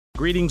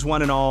Greetings,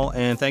 one and all,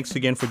 and thanks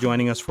again for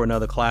joining us for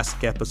another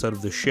classic episode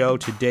of the show.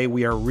 Today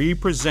we are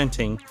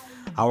representing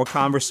our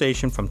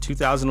conversation from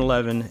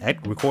 2011,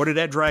 recorded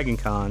at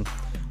DragonCon,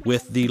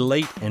 with the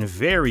late and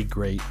very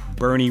great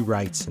Bernie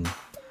Wrightson.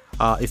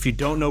 If you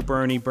don't know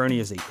Bernie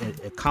is a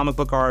comic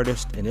book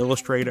artist, an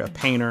illustrator, a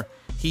painter.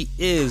 He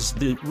is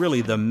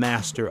really the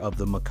master of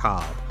the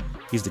macabre.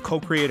 He's the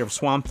co-creator of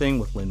Swamp Thing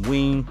with Len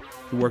Wein.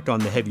 He worked on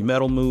the Heavy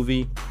Metal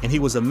movie, and he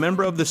was a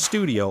member of the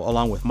studio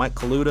along with Mike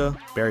Kaluta,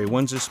 Barry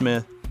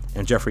Windsor-Smith,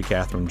 and Jeffrey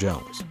Catherine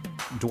Jones.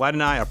 Dwight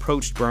and I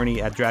approached Bernie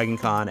at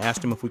DragonCon,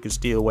 asked him if we could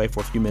steal away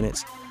for a few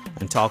minutes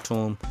and talk to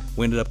him.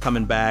 We ended up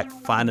coming back,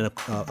 finding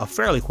a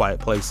fairly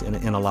quiet place in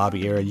a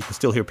lobby area. You can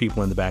still hear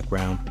people in the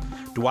background.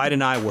 Dwight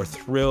and I were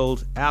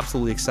thrilled,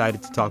 absolutely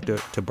excited to talk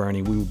to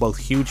Bernie. We were both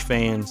huge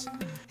fans.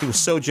 He was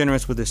so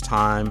generous with his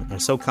time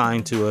and so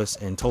kind to us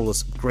and told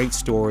us great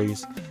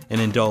stories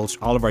and indulged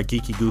all of our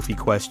geeky, goofy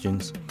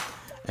questions.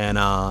 And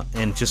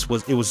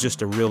it was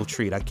just a real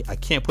treat. I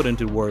can't put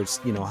into words,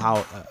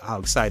 how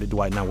excited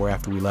Dwight and I were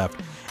after we left.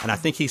 And I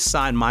think he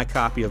signed my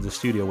copy of The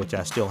Studio, which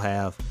I still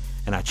have,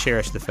 and I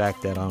cherish the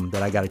fact that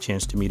I got a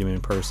chance to meet him in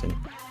person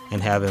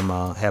and have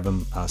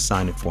him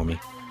sign it for me.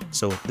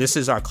 So this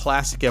is our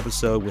classic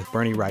episode with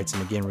Bernie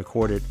Wrightson, again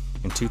recorded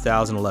in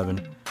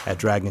 2011 at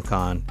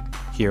DragonCon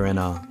here in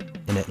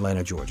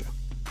Atlanta, Georgia.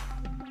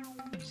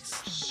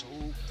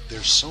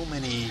 There's so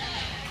many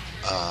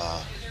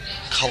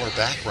color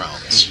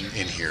backgrounds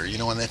in here,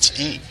 and that's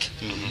ink.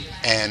 Mm-hmm.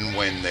 And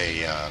when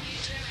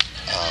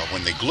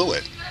they glue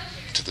it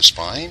to the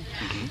spine,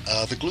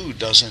 the glue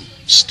doesn't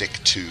stick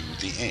to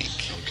the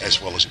ink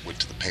as well as it would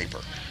to the paper.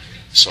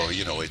 So,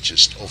 it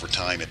just, over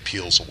time, it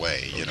peels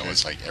away.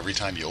 It's like every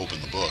time you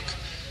open the book,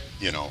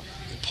 it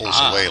pulls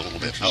away a little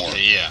bit more.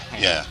 Okay,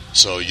 yeah.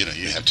 So, you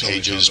have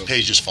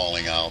pages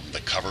falling out, and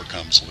the cover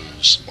comes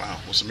loose. Wow.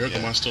 Well, it's a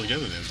miracle mine's still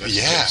together then.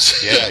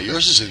 Yeah.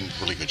 Yours is in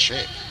really good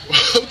shape.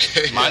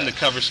 Okay. Mine, the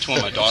cover's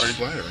torn. My daughter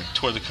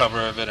tore the cover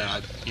of it, and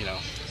I,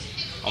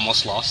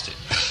 almost lost it.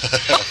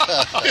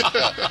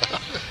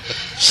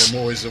 There are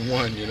more ways than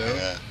one,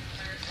 Yeah.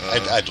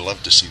 I'd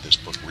love to see this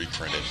book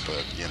reprinted,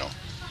 but,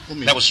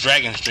 That was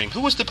Dragon's Dream.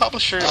 Who was the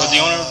publisher or the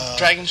owner of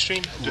Dragon's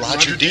Dream?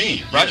 Roger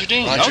Dean. Roger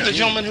Dean. The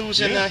gentleman who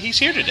was in. He's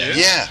here today.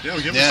 Yeah.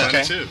 We'll give him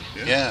a too.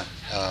 Yeah.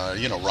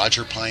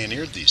 Roger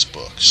pioneered these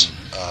books.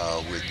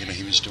 With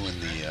he was doing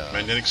the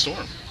Magnetic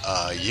Storm.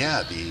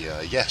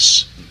 The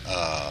Yes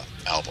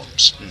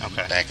albums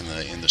back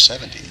in the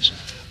 70s.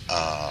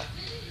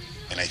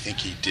 And I think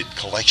he did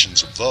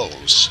collections of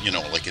those,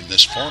 like in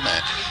this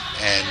format.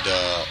 And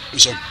it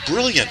was a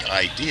brilliant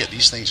idea.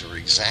 These things are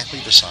exactly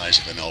the size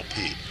of an LP.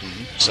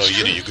 Mm-hmm. So,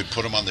 you could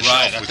put them on the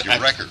shelf with your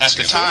records. At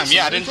the time,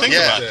 I didn't think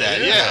about that.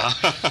 Yeah.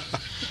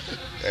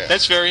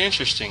 That's very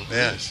interesting.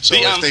 Yeah. So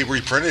if they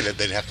reprinted it,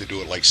 they'd have to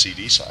do it like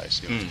CD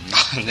size.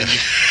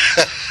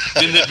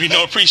 Then there'd be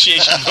no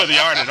appreciation for the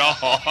art at all.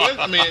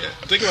 But,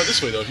 think about it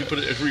this way, though.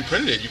 If you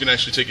reprinted it, you can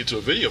actually take it to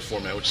a video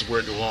format, which is where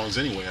it belongs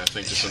anyway, I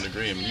think, to some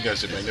degree. You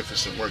guys did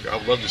magnificent work. I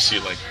would love to see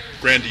it, like,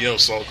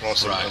 grandiose all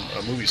across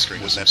a movie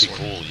screen. Wouldn't that be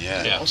cool?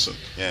 Yeah. Awesome.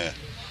 Yeah.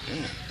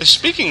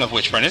 Speaking of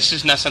which, Brent, this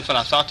is not something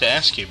I thought to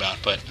ask you about,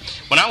 but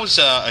when I was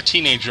a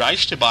teenager, I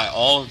used to buy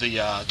all of the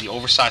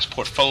oversized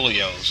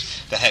portfolios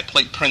that had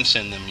plate prints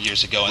in them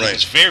years ago, and it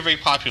was very, very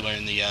popular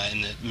in the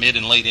mid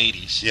and late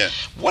 80s. Yeah.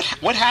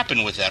 What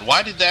happened with that?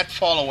 Why did that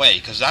fall away?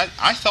 Because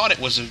I thought it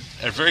was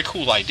a very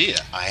cool idea.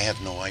 I have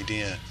no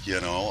idea.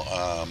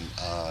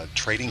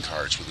 Trading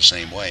cards were the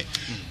same way.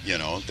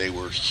 They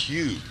were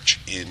huge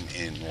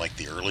in like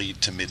the early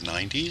to mid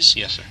 90s.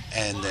 Yes, sir.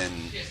 And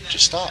then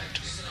just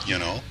stopped.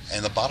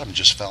 And the bottom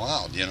just fell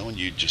out, and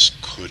you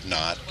just could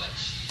not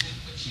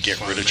get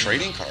rid of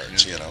trading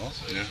cards,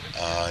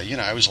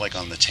 I was like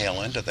on the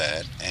tail end of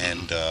that,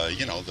 and,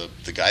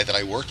 the guy that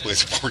I worked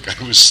with, poor guy,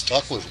 was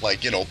stuck with,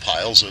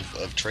 piles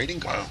of trading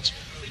cards.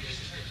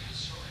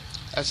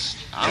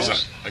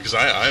 Because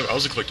I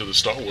was a collector of the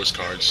Star Wars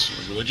cards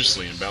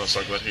religiously, and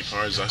Battlestar Galactica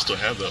cards. I still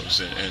have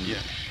those, and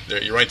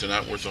you're right, they're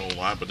not worth a whole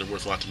lot, but they're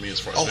worth a lot to me as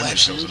far as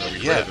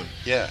memory goes. And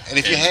and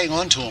if you hang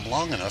on to them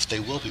long enough, they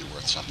will be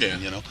worth something.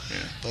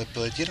 But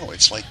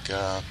it's like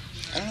I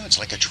don't know, it's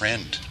like a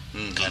trend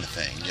kind of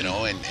thing,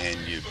 and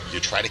you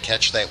try to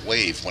catch that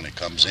wave when it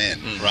comes in,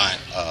 right?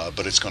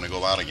 But it's going to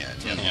go out again,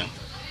 Yeah.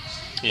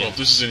 Well, if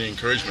this is any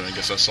encouragement, I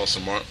guess I saw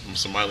some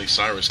Miley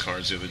Cyrus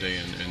cards the other day,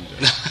 and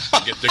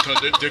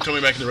they're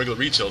coming back in the regular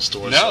retail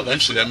stores. No, so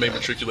eventually that may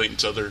matriculate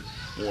into other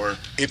more.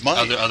 It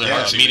might. Other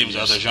mediums,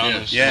 other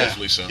genres. Yeah.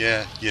 Hopefully so.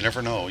 Yeah, you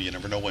never know. You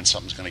never know when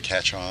something's going to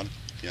catch on.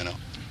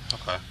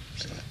 Okay.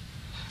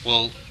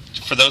 Well,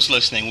 for those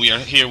listening, we are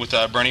here with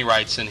Bernie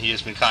Wrightson. He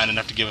has been kind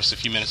enough to give us a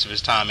few minutes of his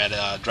time at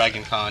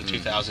DragonCon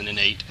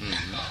 2008.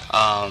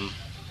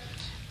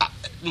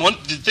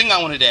 The thing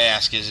I wanted to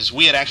ask is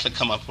we had actually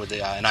come up with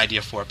an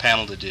idea for a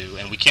panel to do,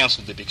 and we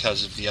canceled it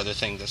because of the other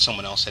thing that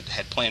someone else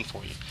had planned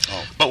for you.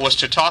 But was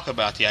to talk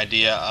about the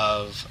idea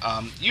of,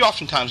 you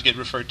oftentimes get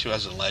referred to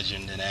as a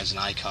legend and as an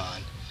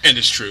icon. And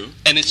it's true.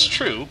 And it's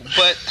true,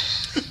 but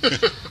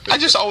I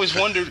just always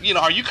wondered,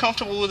 are you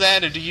comfortable with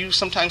that, or do you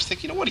sometimes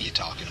think, what are you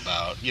talking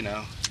about,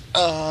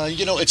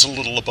 It's a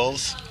little of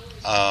both.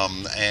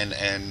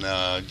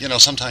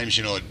 Sometimes,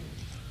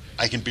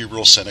 I can be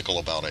real cynical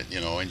about it,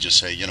 and just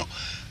say,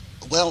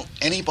 well,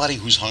 anybody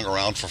who's hung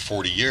around for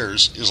 40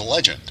 years is a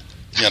legend.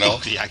 Yeah,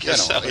 I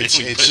guess so. It's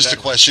just a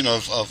question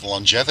of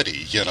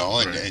longevity,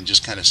 and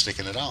just kind of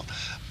sticking it out.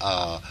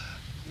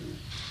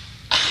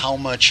 How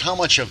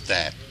much of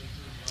that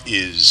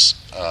is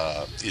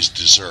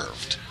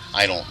deserved?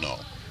 I don't know.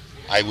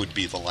 I would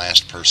be the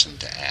last person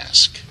to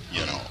ask,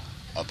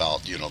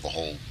 about the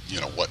whole,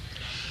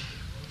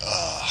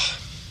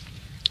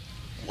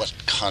 what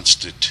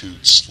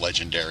constitutes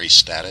legendary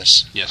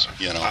status. Yes, sir.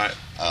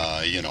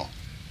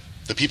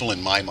 The people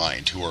in my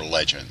mind who are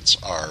legends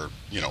are,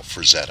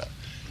 Frazetta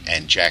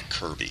and Jack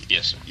Kirby.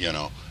 Yes, sir.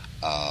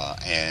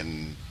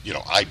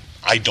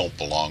 I don't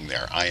belong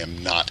there. I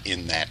am not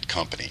in that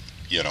company,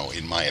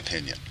 in my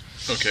opinion.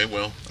 Okay,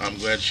 well, I'm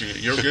glad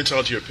you're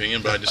entitled to your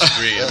opinion, but I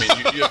disagree. I mean,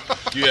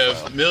 you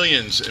have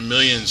millions and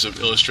millions of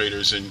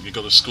illustrators, and you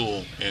go to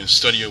school and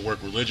study your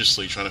work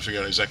religiously, trying to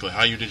figure out exactly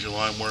how you did your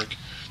line work,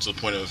 to the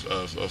point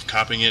of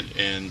copying it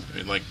and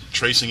like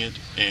tracing it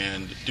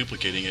and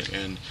duplicating it,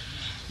 and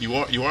you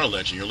are a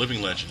legend. You're a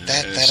living legend.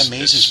 That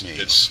amazes me.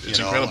 It's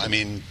incredible. I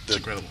mean,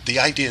 the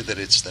idea that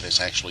it's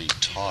actually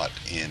taught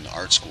in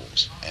art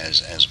schools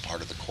as a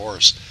part of the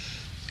course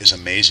is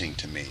amazing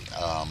to me.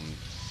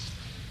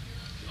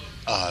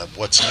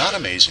 What's not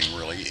amazing,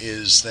 really,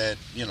 is that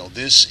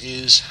this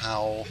is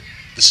how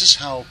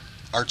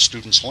art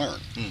students learn,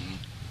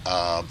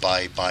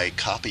 by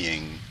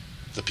copying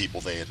the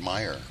people they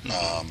admire.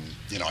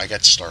 I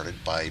got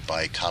started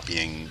by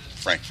copying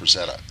Frank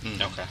Frazetta,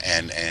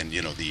 and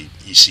the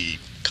EC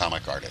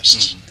comic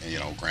artists,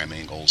 Graham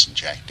Ingalls and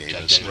Jack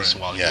Davis,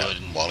 Wally Wood,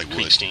 and Wally Wood,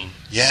 Creekstein.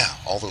 Yeah,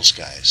 all those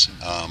guys.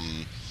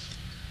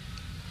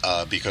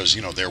 Because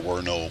there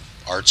were no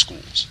art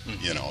schools.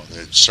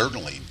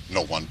 Certainly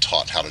no one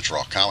taught how to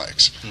draw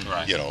comics.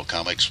 Right.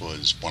 Comics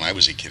was, when I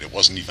was a kid, it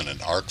wasn't even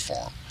an art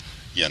form.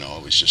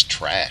 It was just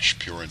trash,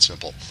 pure and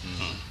simple.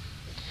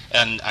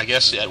 And I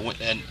guess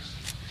and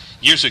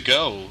years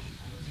ago,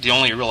 the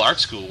only real art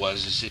school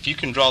was if you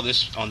can draw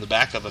this on the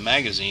back of a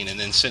magazine and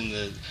then send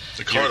the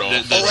card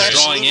off, the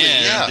drawing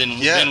in, yeah.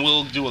 then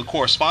we'll do a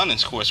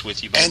correspondence course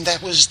with you. And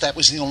that was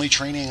the only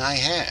training I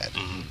had.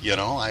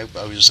 I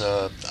was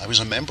a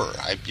member.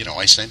 I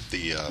sent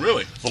the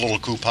little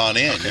coupon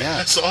in. Okay. Yeah,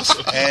 that's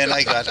awesome. And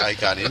I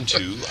got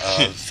into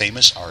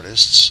famous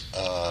artists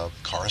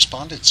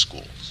correspondence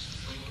school.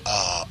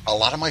 A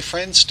lot of my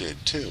friends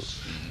did too.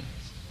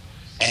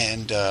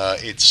 And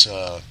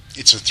the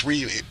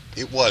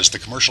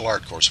commercial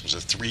art course was a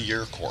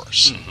 3-year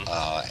course,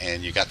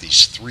 and you got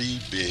these 3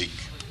 big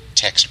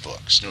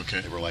textbooks. Okay.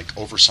 They were like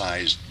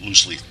oversized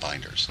loose leaf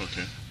binders.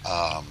 Okay.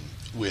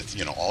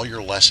 With all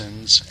your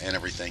lessons and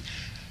everything.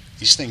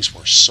 These things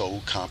were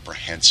so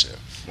comprehensive.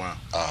 Wow.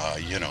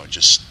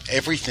 Just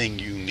everything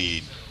you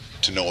need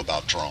to know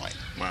about drawing.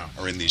 Wow.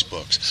 Are in these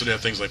books. So they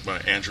have things like by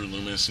Andrew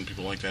Loomis and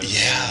people like that.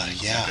 Yeah.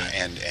 Okay.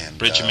 And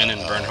Bridgman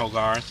and Vern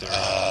Hogarth.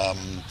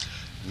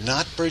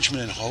 Not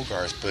Bridgman and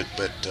Hogarth, but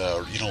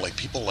like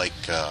people like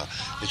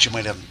that you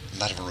might have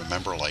not even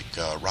remember, like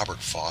Robert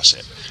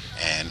Fawcett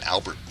and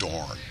Albert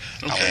Dorn.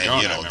 Okay.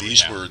 And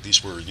these were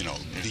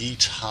the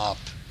top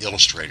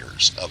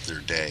illustrators of their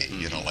day.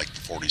 Like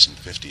the 40s and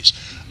 50s.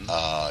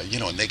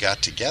 And they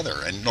got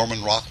together, and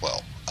Norman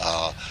Rockwell,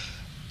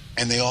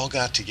 and they all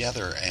got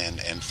together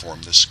and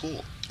formed this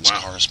school, this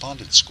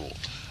correspondence school.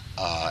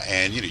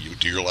 And you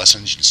do your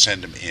lessons, you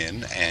send them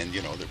in, and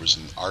there was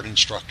an art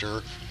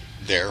instructor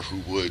there who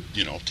would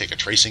take a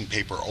tracing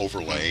paper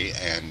overlay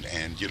and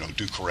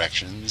do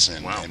corrections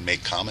and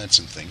make comments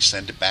and things,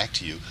 send it back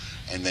to you,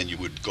 and then you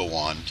would go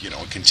on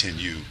and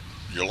continue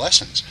your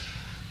lessons.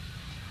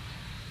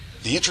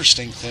 The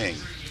interesting thing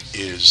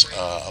is,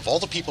 of all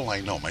the people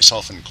I know,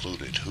 myself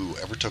included, who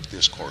ever took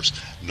this course,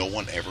 no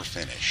one ever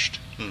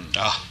finished.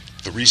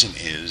 The reason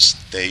is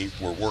they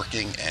were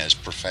working as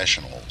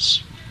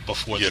professionals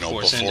before the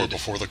course ended.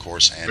 Before the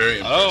course ended. Very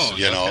impressive.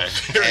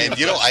 And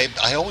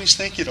I always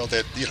think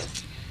that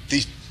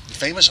the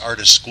famous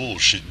artist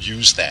schools should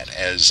use that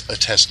as a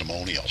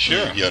testimonial.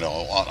 Sure.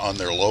 On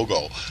their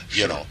logo.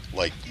 Sure.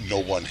 Like no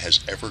one has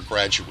ever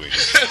graduated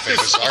from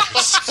famous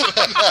artists.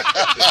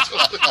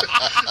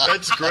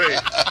 That's great.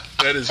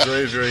 That is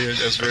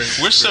that's very.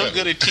 We're so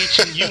good at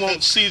teaching, you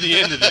won't see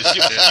the end of this.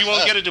 You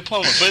won't get a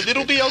diploma, but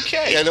it'll be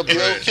okay. Yeah, it'll be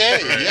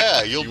okay. Right.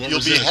 Yeah, you'll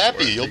be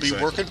happy. You'll be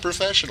Exactly. working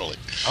professionally.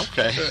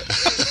 Okay.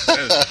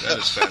 That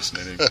is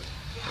fascinating.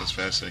 That's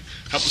fascinating.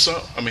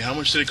 How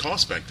much did it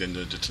cost back then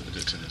to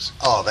this?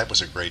 Oh, that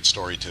was a great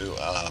story too.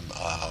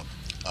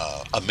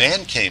 A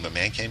man came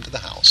to the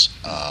house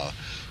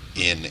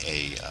in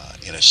a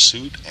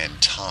suit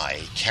and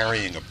tie,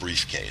 carrying a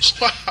briefcase.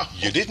 Wow.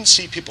 You didn't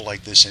see people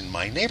like this in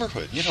my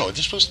neighborhood.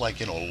 This was like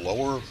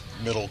lower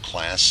middle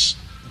class,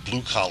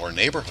 blue collar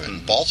neighborhood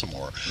in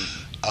Baltimore.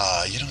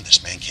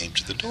 This man came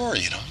to the door.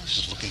 He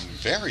was looking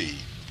very,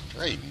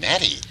 very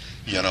natty,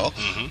 you know.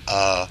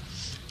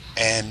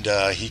 And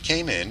he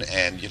came in,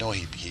 and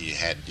he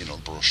had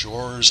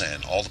brochures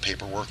and all the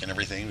paperwork and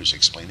everything. He was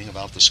explaining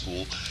about the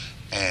school,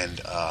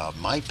 and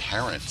my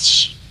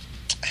parents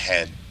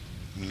had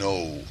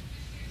no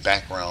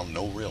background,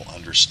 no real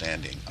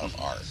understanding of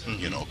art,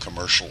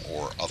 commercial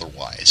or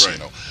otherwise.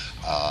 Right.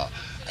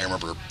 I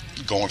remember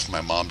going with my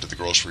mom to the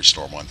grocery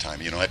store one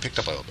time. I picked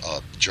up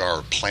a jar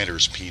of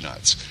Planters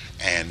peanuts,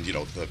 and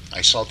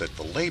I saw that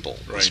the label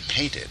was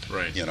painted.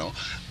 Right.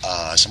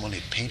 Someone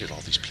had painted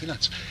all these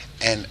peanuts,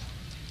 and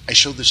I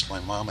showed this to my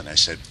mom, and I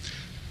said,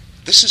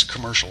 "This is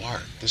commercial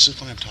art. This is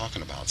what I'm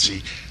talking about.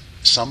 See,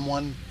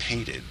 someone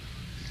painted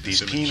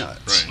these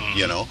peanuts,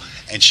 right.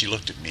 And she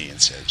looked at me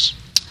and says,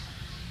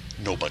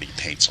 "Nobody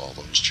paints all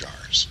those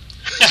jars."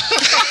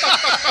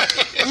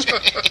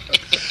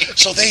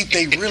 So they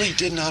really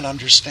did not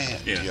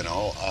understand. Yeah.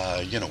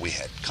 We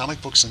had comic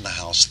books in the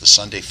house, the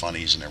Sunday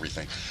funnies and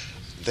everything.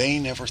 They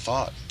never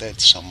thought that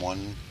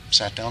someone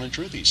sat down and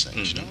drew these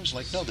things. It was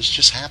like, no, this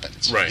just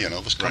happens. Right.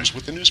 This comes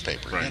with the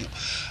newspaper. Right.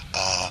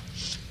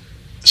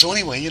 So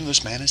anyway,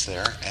 this man is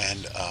there,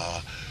 and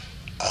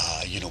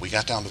we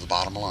got down to the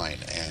bottom line,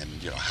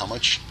 and how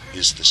much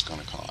is this going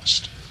to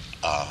cost?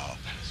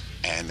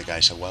 And the guy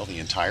said, well, the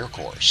entire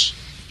course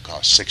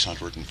cost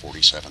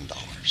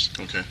 $647.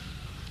 Okay.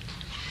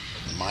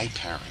 My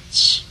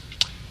parents,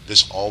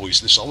 this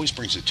always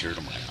brings a tear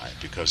to my eye,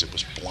 because it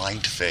was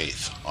blind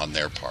faith on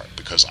their part,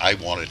 because I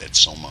wanted it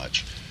so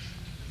much.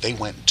 They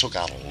went and took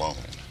out a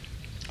loan.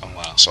 Oh,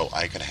 wow. So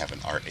I could have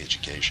an art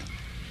education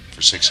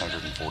for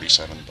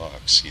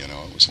 $647.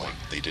 It was like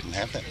they didn't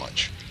have that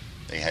much.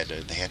 They had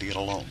to get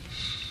a loan.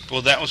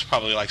 Well, that was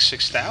probably like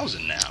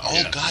 $6,000 now.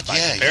 Oh God,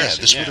 yeah.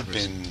 This would have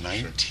been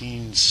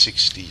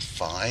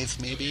 1965,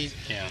 maybe.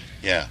 Yeah.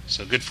 Yeah.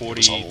 So good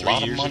 40 years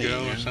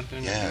ago or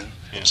something. Yeah,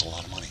 it was a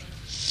lot of money.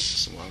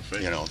 It's a lot of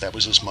faith. That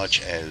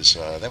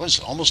was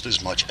almost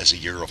as much as a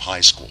year of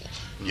high school.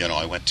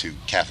 I went to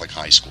Catholic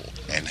high school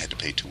and had to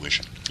pay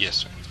tuition. Yes,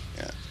 sir.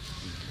 Yeah.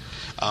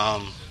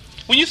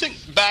 When you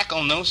think back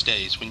on those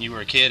days when you were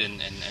a kid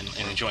and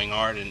enjoying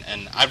art,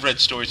 and I've read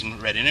stories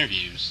and read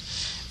interviews,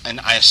 and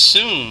I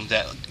assume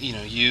that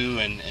you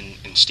and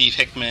Steve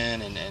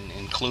Hickman and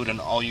including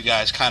all you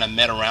guys kind of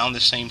met around the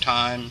same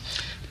time,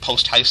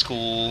 post high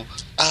school.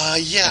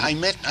 Yeah, I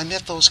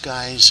met those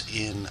guys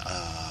in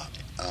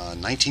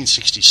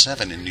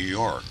 1967 in New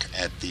York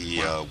at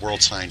the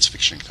World Science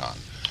Fiction Con.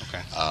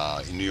 Okay.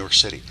 In New York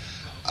City,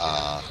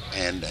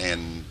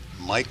 and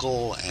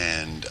Michael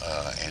and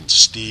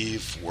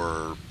Steve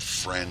were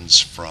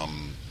friends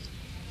from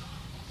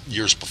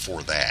years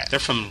before that. They're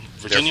from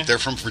Virginia? They're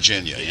from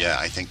Virginia, yeah.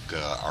 I think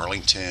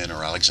Arlington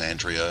or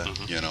Alexandria,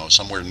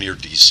 somewhere near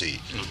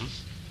D.C.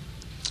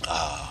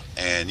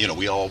 And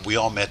we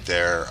all met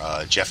there.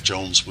 Jeff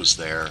Jones was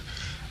there.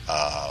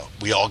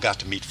 We all got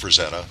to meet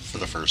Frazetta for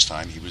the first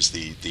time. He was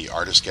the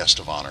artist guest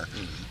of honor,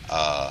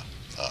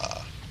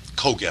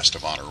 co-guest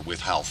of honor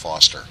with Hal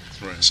Foster.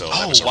 Right. So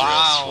that was a real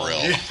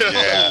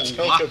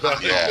thrill.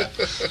 Yeah.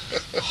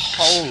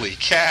 Holy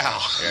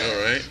cow! Yeah. All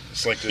right.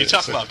 It's like you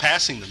talk about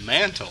passing the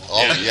mantle.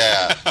 Oh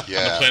yeah.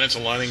 The planets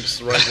aligning just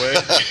the right way.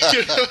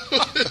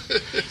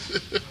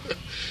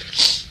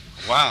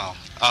 Wow.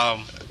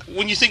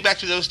 When you think back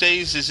to those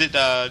days, is it?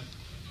 Do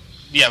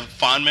you have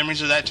fond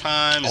memories of that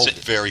time?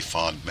 Very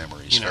fond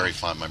memories. Very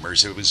fond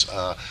memories. It was.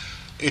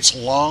 It's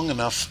long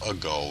enough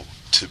ago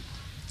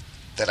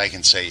that I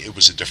can say it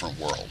was a different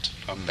world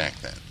back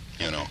then.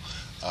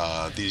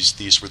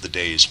 These were the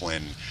days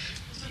when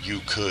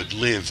you could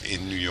live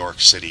in New York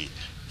City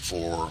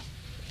for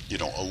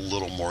a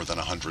little more than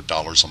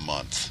 $100 a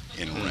month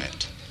in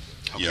rent.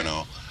 Okay.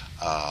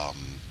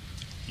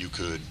 You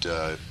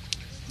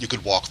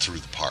could walk through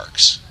the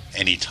parks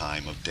any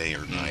time of day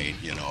or night,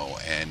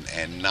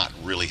 and not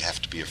really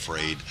have to be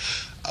afraid.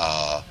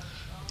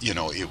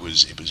 It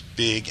was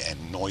big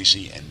and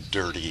noisy and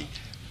dirty,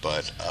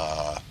 but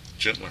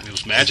gentler. It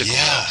was magical.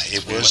 Yeah,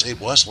 it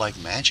was like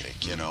magic,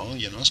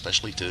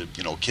 especially to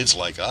kids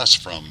like us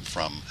from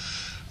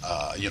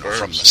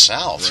the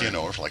South, right.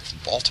 Or like from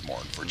Baltimore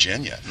and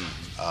Virginia.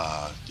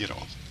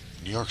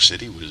 New York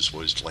City was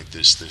like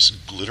this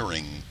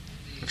glittering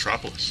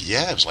metropolis.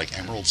 Yeah, it was like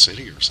Emerald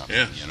City or something.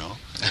 Yeah.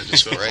 It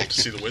just felt great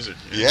to see the wizard.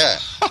 Yeah.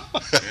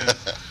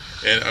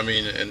 And I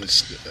mean, and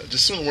it's,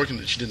 just some of the work that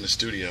you did in the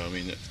studio. I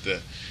mean, it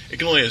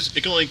can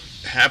only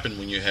happen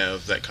when you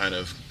have that kind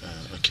of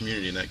a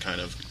community and that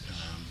kind of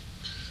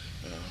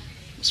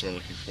what's what I'm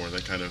looking for.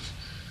 That kind of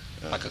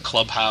like a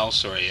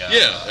clubhouse or a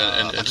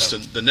and just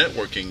the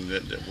networking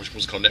which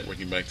was called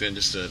networking back then.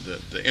 Just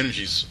the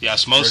energies. Yeah,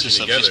 osmosis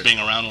of just being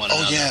around one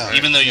another. Yeah,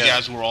 even though you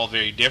guys were all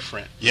very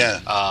different.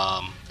 Yeah.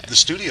 The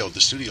studio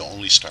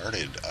only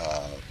started,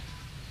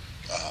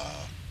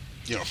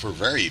 for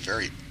very,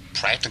 very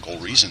practical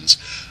reasons.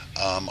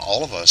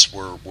 All of us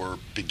were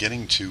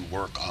beginning to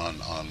work on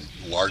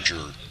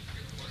larger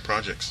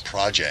projects,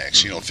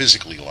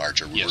 physically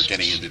larger. We were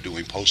getting into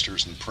doing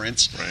posters and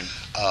prints, right.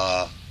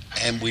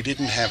 And we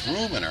didn't have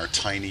room in our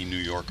tiny New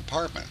York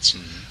apartments.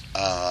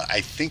 Mm-hmm. I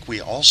think we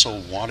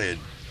also wanted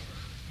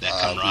that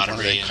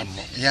camaraderie.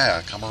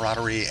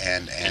 Camaraderie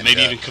and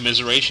maybe even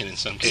commiseration in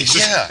some cases.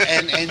 Yeah,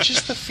 and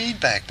just the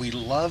feedback. We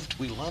loved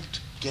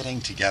getting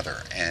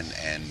together and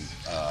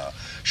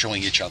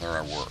showing each other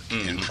our work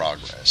in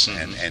progress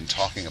and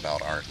talking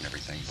about art and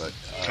everything. But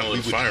kind of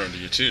lit a fire under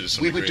you too.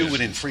 We would do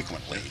it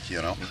infrequently,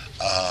 you know.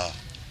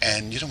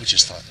 And, you know, we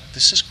just thought,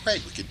 this is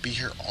great. We could be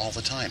here all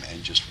the time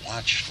and just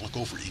look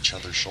over each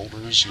other's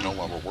shoulders, you know,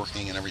 while we're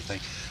working and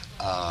everything.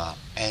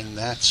 And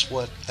that's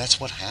what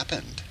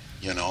happened.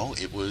 You know,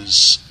 it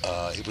was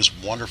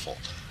wonderful.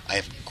 I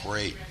have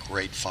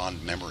great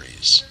fond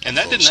memories. And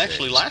that didn't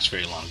actually last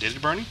very long, did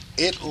it, Bernie?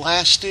 It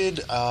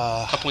lasted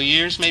a couple of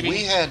years, maybe.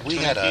 We had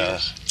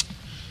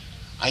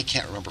I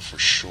can't remember for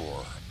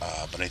sure,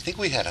 but I think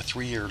we had a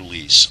 3-year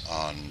lease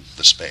on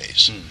the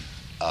space.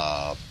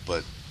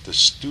 But the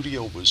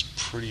studio was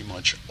pretty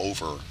much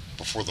over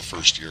before the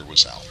first year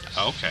was out.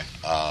 Oh, okay.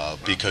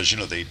 Because, you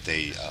know,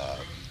 the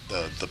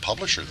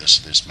publisher,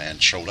 this man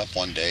showed up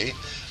one day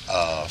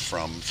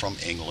from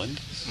England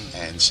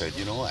and said,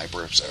 you know, I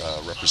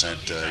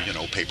represent, you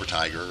know, Paper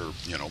Tiger, or,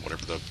 you know,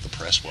 whatever the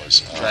press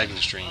was. Dragon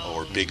Stream.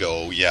 Or Big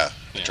O,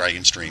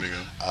 Dragon Stream.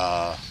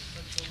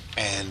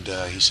 And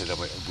he said,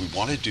 we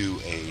want to do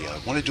a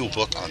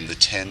book on the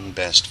 10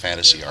 best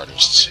fantasy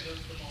artists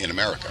in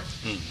America.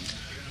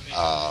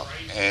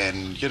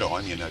 And, you know,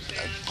 I mean,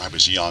 I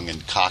was young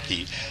and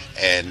cocky,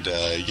 and,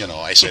 you know,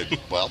 I said,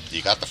 well,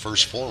 you got the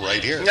first 4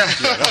 right here. You know?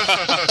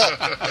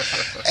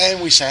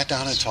 And we sat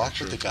down and talked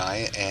with the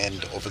guy,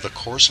 and over the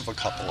course of a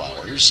couple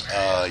hours,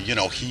 you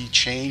know, he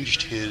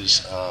changed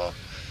his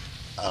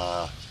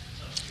plan.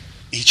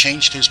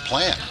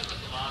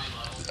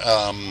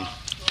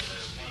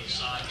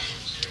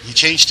 He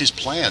changed his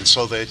plan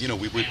so that, you know,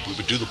 we would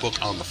do the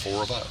book on the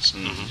 4 of us,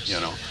 you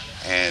know.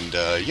 And,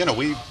 you know,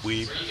 we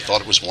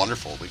thought it was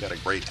wonderful. We got a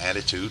great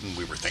attitude, and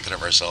we were thinking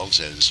of ourselves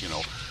as, you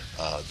know,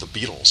 the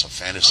Beatles of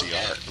fantasy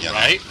art. You know?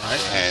 Right.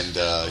 And,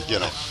 you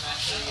know,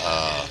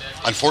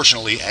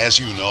 unfortunately, as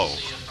you know,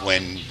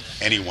 when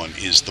anyone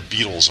is the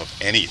Beatles of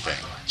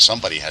anything,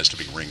 somebody has to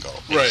be Ringo.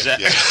 Right.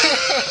 Exactly.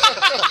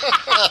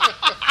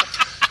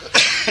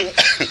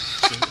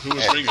 Who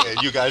was Ringo?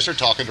 And you guys are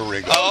talking to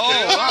Ringo.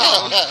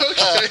 Oh,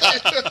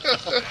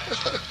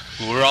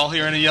 wow. We're all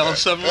here in a yellow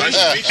submarine.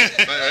 Nice to meet you.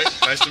 All right.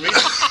 Nice to meet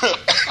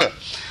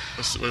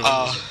you.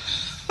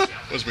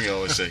 What's Ringo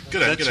always say?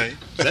 Good night.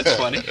 That's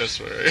funny. That's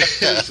right.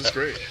 This is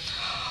great.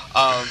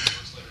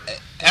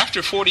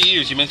 After 40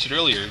 years, you mentioned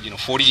earlier, you know,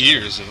 40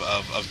 years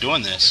of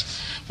doing this.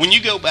 When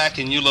you go back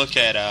and you look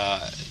at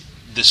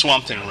the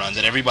Swamp Thing run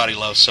that everybody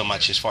loves so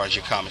much as far as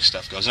your comic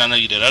stuff goes, and I know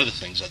you did other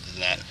things other than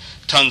that,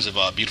 tons of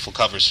beautiful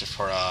covers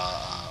for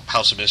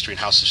House of Mystery and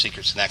House of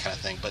Secrets and that kind of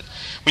thing. But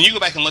when you go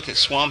back and look at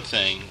Swamp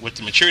Thing with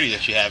the maturity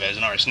that you have as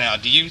an artist now,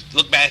 do you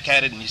look back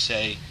at it and you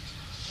say,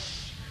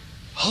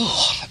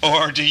 oh,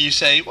 or do you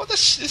say, well,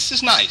 this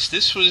is nice.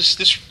 This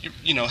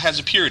you know, has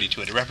a purity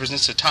to it. It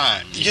represents a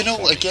time. You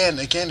know, again,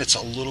 it's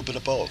a little bit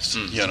of both.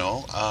 You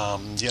know,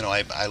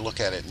 I look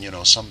at it, and, you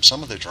know,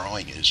 some of the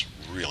drawing is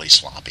really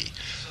sloppy,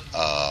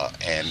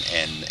 and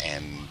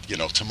you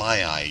know, to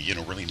my eye, you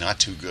know, really not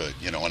too good.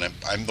 You know, and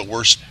I'm the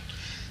worst.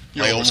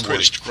 You're my own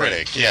worst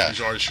critic. Right. Yeah. Which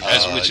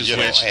is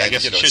I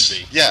guess it should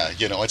be. Yeah,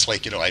 you know, it's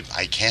like, you know, I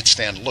can't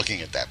stand looking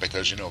at that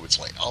because, you know, it's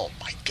like, oh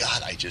my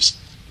God, I just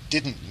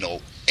didn't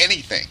know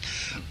anything.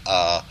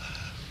 But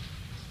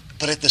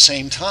at the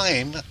same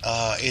time,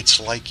 it's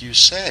like you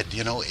said,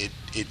 you know, it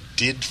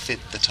did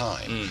fit the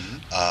time.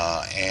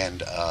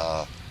 And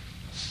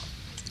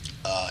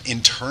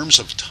in terms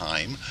of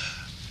time,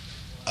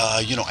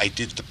 you know, I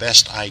did the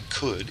best I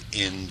could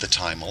in the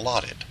time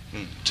allotted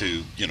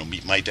to, you know,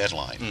 meet my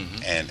deadline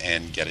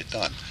and get it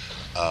done.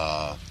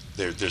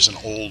 There's an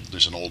old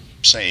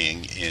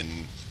saying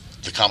in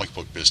the comic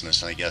book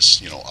business, and I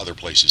guess, you know, other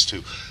places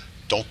too: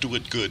 don't do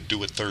it good,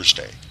 do it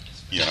Thursday.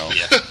 You know,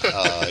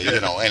 you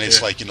know, and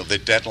it's like, you know, the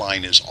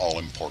deadline is all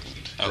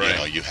important. Okay. You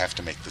know, you have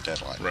to make the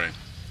deadline. Right.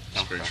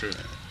 That's very true.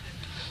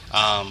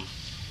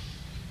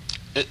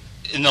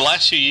 In the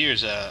last few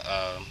years,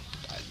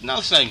 no,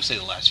 let's not even say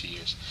the last few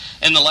years.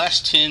 In the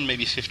last 10,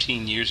 maybe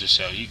 15 years or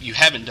so, you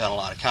haven't done a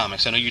lot of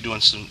comics. I know you're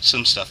doing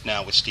some stuff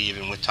now with Steve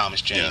and with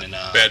Thomas Jane. Yeah. And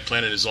Bad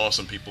Planet is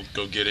awesome. People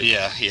go get it.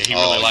 Yeah, he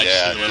really likes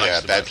it. He really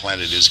likes the Bad book.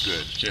 Planet is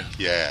good.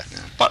 Yeah.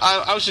 But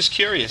I was just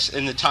curious,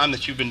 in the time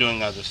that you've been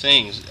doing other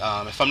things,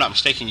 if I'm not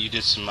mistaken, you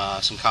did some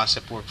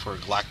concept work for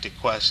Galactic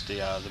Quest,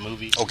 the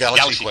movie. Oh,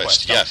 Galaxy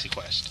Quest. Galaxy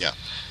Quest. Yeah.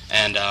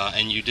 And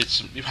you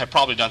have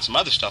probably done some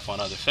other stuff on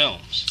other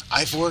films.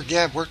 I've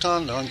worked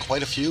on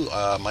quite a few.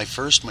 My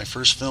first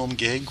film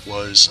gig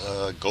was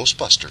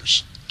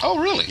Ghostbusters. Oh,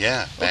 really?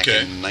 Yeah, back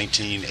in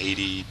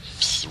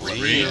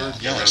 1983 or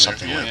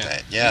something like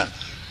that. Yeah.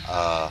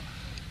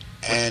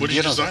 What did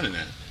you design in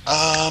that?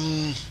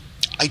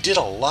 I did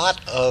a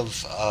lot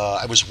of.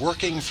 I was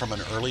working from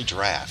an early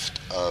draft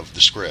of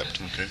the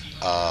script. Okay.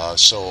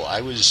 So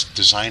I was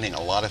designing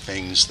a lot of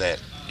things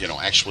that, you know,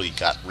 actually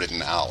got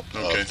written out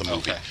of the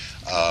movie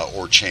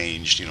or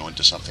changed, you know,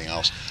 into something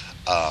else.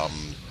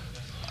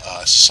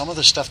 some of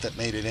the stuff that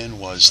made it in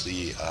was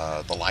the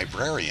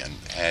librarian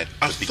at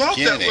the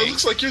beginning. That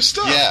looks like your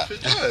stuff. Yeah,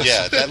 it does.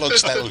 Yeah, that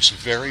looks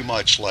very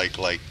much like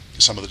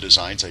some of the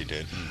designs I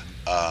did.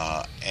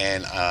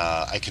 And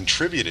I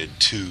contributed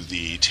to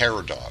the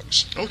Terror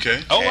Dogs.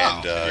 Okay. Oh,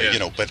 wow.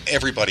 And, but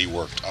everybody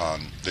worked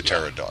on the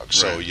Terror Dogs.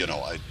 So,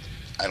 Right.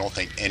 I don't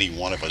think any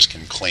one of us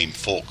can claim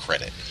full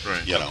credit.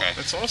 Right. Okay.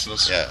 That's awesome.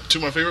 That's two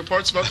of my favorite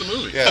parts about the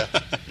movie. Yeah.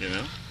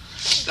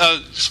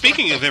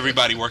 Speaking of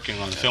everybody working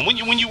on the film, when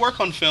you work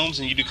on films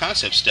and you do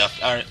concept stuff,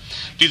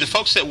 do the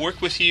folks that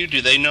work with you,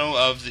 do they know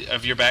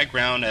of your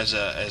background as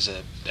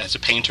a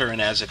painter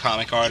and as a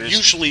comic artist?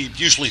 Usually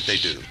they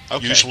do.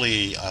 Okay.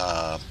 Usually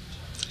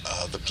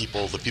the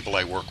people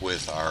I work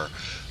with are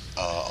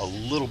a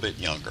little bit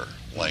younger,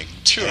 like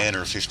 10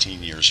 or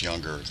 15 years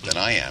younger than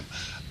I am.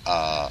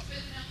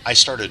 I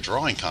started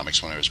drawing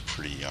comics when I was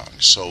pretty young,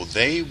 so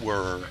they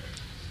were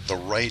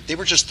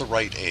just the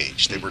right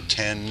age. They were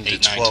 10 to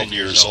 12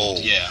 years old.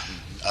 Yeah.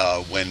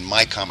 When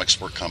my comics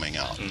were coming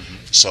out.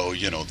 So,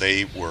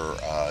 they were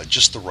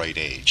just the right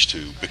age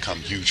to become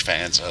huge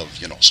fans of,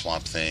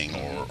 Swamp Thing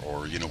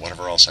or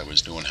whatever else I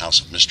was doing,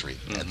 House of Mystery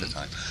at the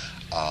time.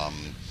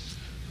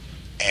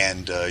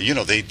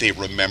 They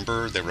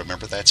remember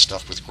that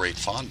stuff with great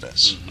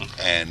fondness.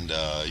 And,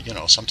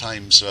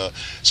 sometimes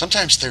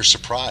they're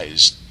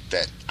surprised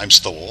that I'm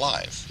still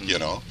alive,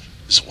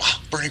 So, wow,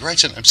 Bernie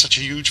Wrightson, I'm such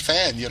a huge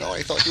fan.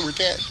 I thought you were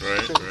dead.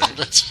 Right. Of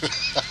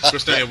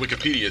course, now you have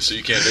Wikipedia, so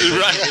you can't. There's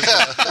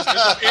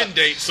no end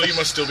date, so you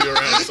must still be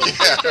around.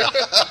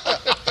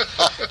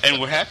 And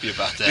we're happy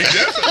about that.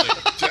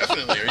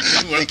 Definitely.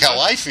 Think how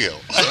I feel.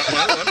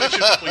 I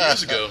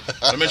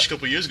met you a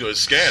couple years ago at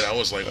SCAD. I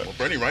was like, well,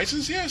 Bernie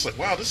Wrightson's? Yeah. It's like,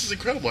 wow, this is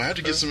incredible. I had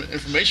to get some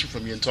information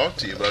from you and talk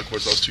to you. But, of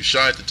course, I was too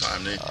shy at the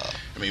time.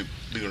 Believe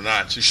it or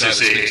not, too shy to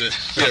speak to.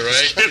 Yeah,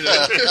 right?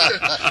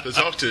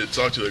 To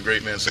talk to a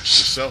great man such as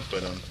yourself.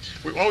 But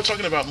while we're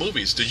talking about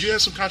movies, did you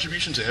have some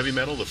contribution to heavy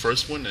metal, the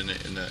first one in the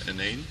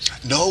 80s?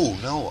 No.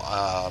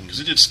 Because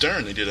they did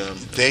Stern. They did one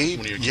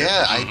of your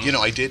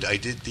I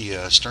did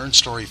the Stern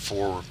story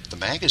for the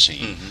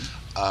magazine,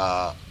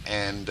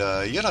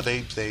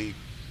 they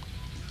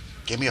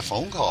gave me a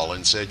phone call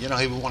and said,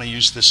 hey, we want to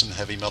use this in a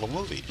heavy metal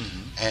movie,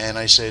 and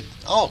I said,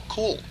 oh,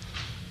 cool.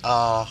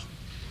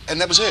 And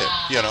that was it,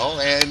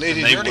 and they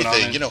didn't hear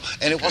anything,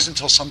 and it wasn't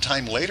until some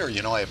time later,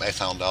 I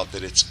found out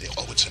that it's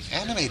an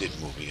animated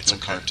movie, it's a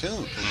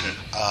cartoon.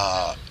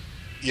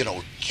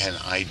 Can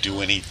I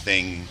do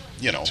anything,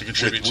 to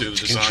contribute to the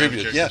design?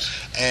 Contribute, yeah.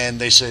 And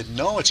they said,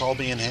 no, it's all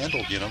being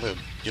handled, the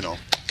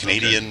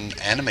Canadian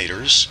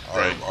animators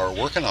are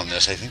working on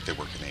this. I think they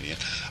were Canadian.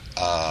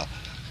 That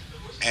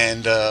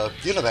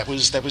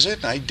was it.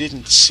 And I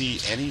didn't see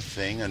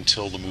anything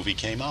until the movie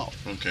came out.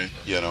 Okay.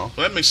 Well,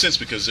 that makes sense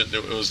because it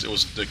was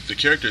the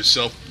character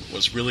itself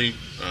was really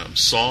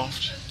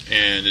soft,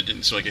 and it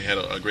didn't seem like it had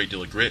a great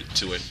deal of grit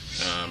to it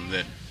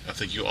that I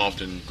think you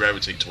often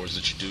gravitate towards,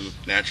 that you do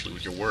naturally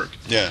with your work.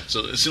 Yeah. So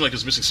it seemed like it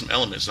was missing some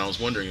elements, and I was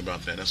wondering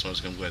about that. That's why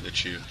I'm glad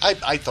that you.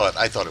 I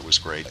thought it was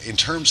great in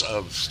terms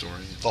of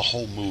story, the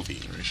whole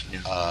movie.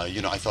 Yeah.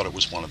 I thought it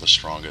was one of the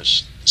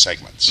strongest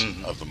segments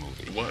of the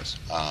movie. It was.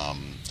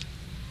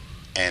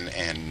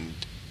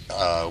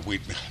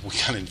 We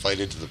got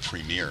invited to the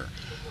premiere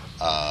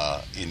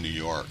in New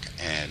York,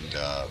 and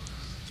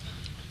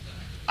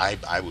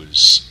I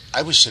was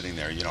sitting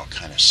there,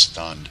 kind of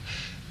stunned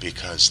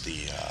because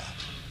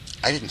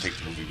I didn't think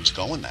the movie was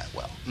going that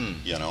well.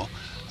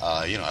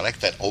 I like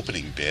that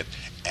opening bit,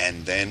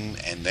 and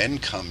then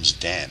comes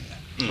Den,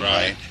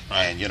 right?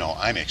 And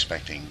I'm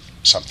expecting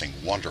something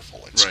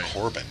wonderful. It's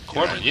Corbin.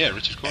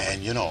 Richard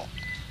Corbin. And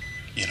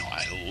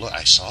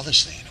I saw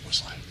this thing, and it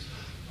was like,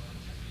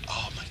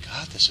 oh my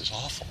God, this is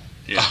awful.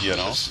 Yeah, it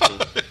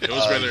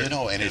was rather,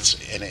 and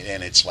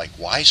it's like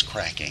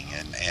wisecracking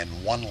and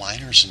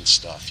one-liners and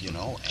stuff,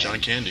 John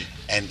Candy,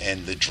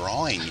 and the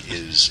drawing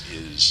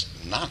is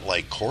not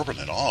like Corbin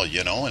at all,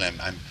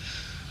 and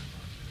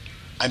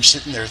I'm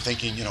sitting there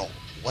thinking,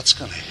 what's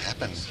going to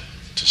happen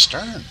to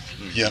Stern,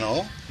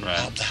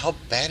 How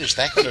bad is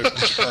that going to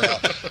turn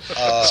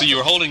out? So you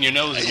were holding your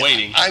nose and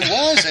waiting. I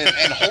was,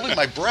 and holding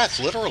my breath,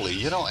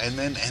 literally, and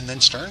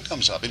then Stern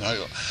comes up, and I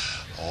go,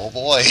 oh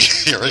boy,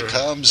 here it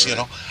comes,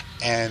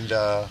 and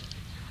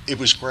it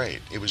was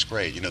great. It was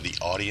great. The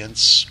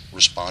audience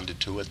responded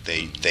to it.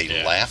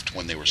 They laughed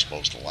when they were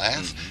supposed to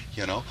laugh.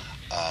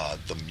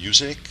 The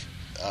music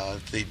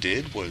they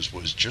did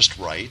was just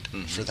right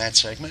for that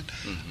segment.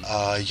 And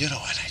I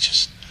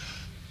just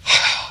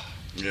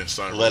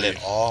let it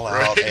all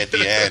out at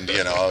the end.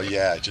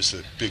 Just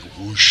a big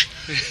whoosh.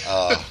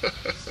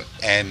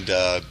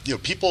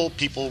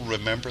 People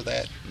remember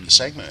that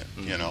segment.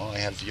 I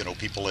have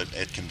people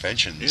at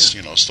conventions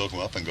still come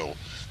up and go,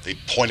 they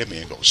point at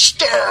me and go,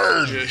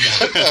 Stern!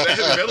 That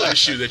heavy metal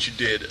issue that you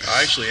did,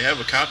 I actually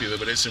have a copy of it,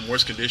 but it's in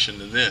worse condition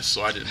than this,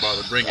 so I didn't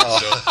bother bringing it.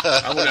 So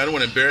I don't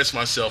want to embarrass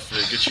myself to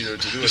get you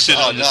to do it. You sit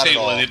on the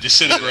table and it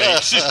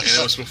disintegrates. And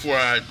it was before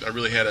I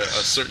really had a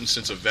certain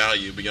sense of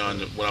value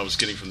beyond what I was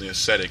getting from the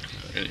aesthetic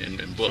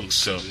in books.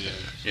 So,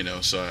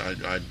 so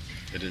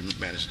It didn't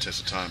manage to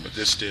test the time, but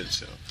this did.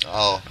 So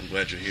I'm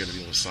glad you're here to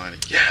be able to sign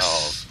it.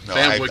 Yes,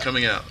 Fanboy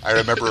coming out. I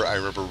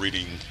remember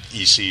reading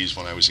ECs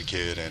when I was a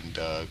kid, and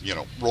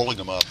rolling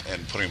them up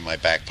and putting them in my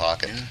back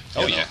pocket.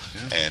 Yeah.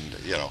 And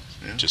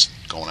just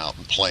going out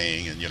and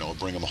playing, and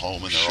bring them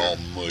home, and they're all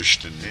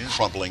mushed and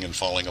crumbling and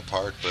falling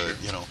apart. But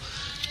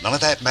none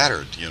of that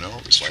mattered.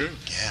 It was true.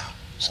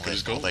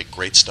 All that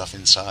great stuff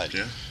inside.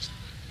 Yeah,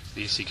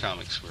 the EC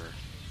comics were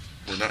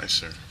nice,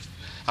 sir.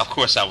 Of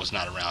course, I was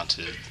not around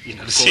to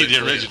see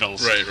the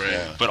originals. Right.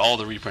 Yeah. But all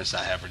the reprints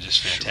I have are just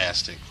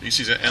fantastic. Sure.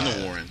 ECs and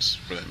the Warrens,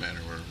 for that matter,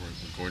 were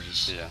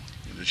gorgeous. Yeah.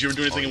 Did you ever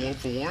do anything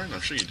for Warren?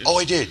 I'm sure you did. Oh,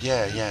 I did.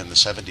 Yeah. In the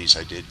 70s,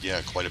 I did.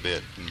 Yeah, quite a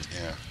bit.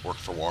 Yeah,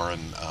 worked for Warren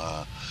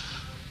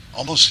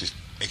almost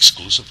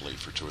exclusively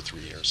for 2 or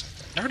 3 years, I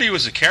think. I heard he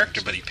was a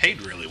character, but he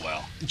paid really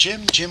well.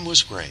 Jim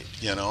was great.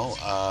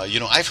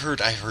 I've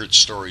heard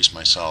stories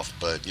myself,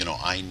 but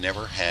I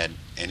never had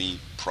any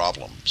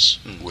problems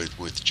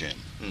with Jim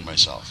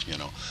myself.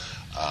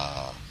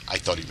 I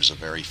thought he was a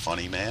very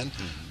funny man,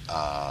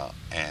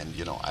 and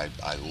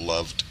I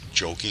loved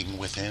joking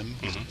with him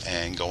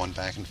and going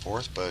back and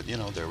forth. But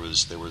there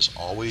was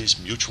always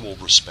mutual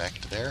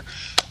respect there.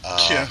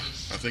 Yeah,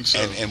 I think so.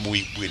 And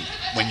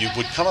when you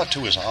would come up to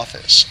his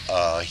office,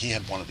 he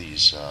had one of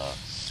these.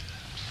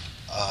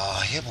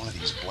 He had one of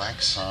these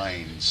black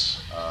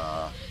signs.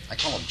 I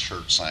call them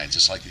church signs.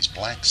 It's like these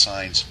black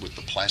signs with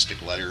the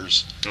plastic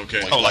letters.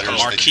 Okay. Like a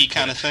marquee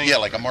kind of thing? Yeah,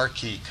 like a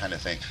marquee kind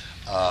of thing.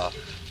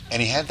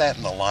 And he had that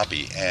in the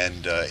lobby,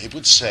 and it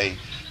would say,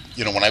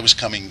 when I was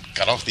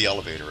got off the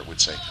elevator, it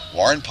would say,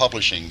 Warren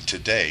Publishing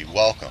today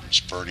welcomes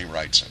Bernie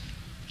Wrightson.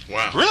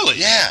 Wow. Really?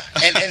 Yeah,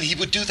 and he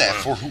would do that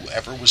for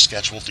whoever was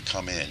scheduled to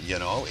come in.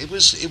 It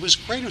was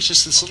great. It was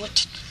just these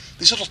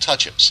little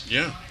touch-ups.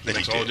 Yeah, that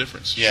makes he all did. the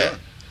difference. Yeah. Sure.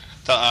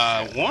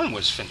 Warren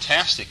was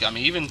fantastic. I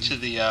mean, even to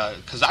the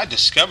because I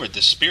discovered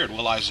the Spirit,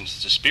 Will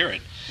Eisner's The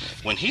Spirit,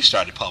 when he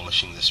started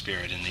publishing The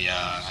Spirit in the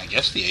I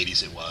guess the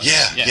 80s it was.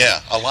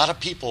 Yeah. A lot of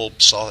people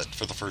saw it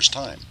for the first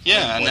time.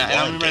 Yeah, when I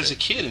Warren remember did as a it.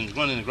 kid and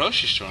going in the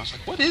grocery store, I was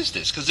like, "What is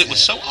this?" Because it was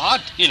so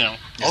odd,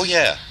 Oh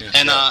yeah.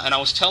 And I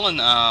was talking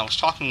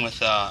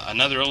with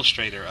another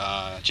illustrator,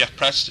 Jeff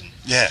Preston.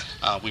 Yeah.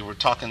 We were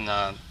talking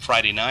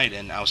Friday night,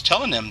 and I was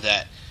telling them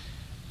that.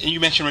 And you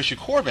mentioned Richard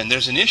Corbin.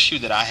 There's an issue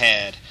that I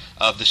had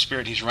of the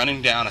Spirit. He's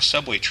running down a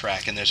subway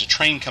track, and there's a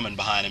train coming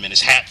behind him, and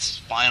his hat's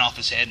flying off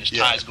his head, and his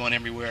tie's going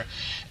everywhere.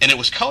 And it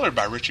was colored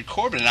by Richard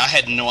Corbin, and I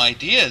had no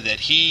idea that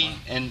he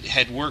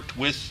had worked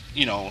with,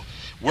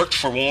 worked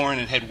for Warren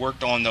and had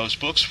worked on those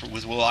books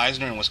with Will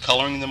Eisner and was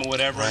coloring them or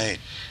whatever. Right.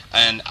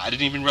 And I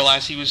didn't even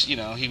realize he was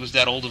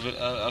that old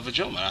of a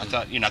gentleman. I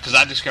thought, because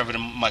I discovered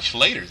him much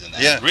later than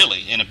that,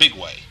 really, in a big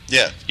way.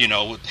 Yeah.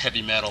 With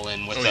heavy metal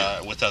and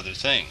with other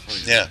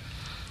things. Yeah.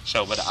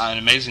 So, but an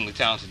amazingly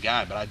talented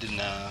guy, but I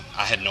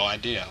had no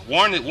idea.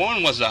 Warren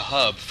was a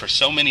hub for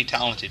so many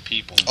talented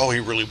people. Oh,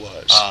 he really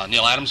was.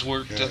 Neil Adams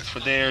worked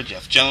for there.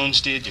 Jeff Jones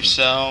did.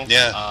 Yourself.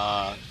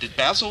 Yeah. Did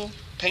Basil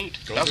paint?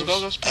 Basil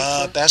Gogos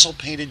paint? Basil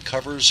painted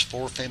covers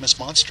for Famous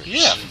Monsters.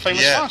 Yeah,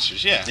 Famous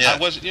Monsters. Yeah. I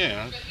wasn't.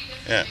 Yeah.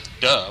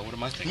 Duh. What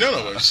am I thinking?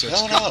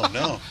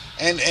 No.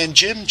 And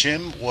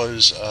Jim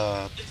was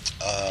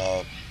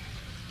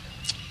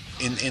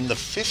in the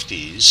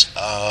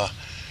 50s.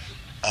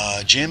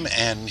 Jim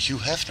and Hugh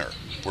Hefner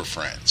were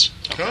friends.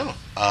 Oh.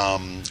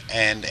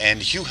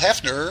 And Hugh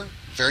Hefner,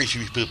 very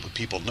few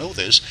people know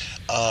this,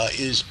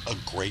 is a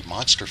great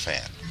monster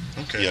fan.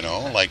 Okay.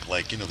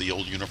 Like the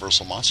old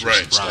Universal Monsters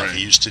and stuff. Right.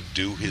 He used to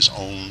do his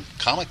own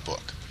comic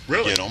book.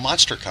 Really?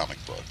 Monster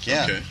comic book.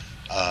 Yeah.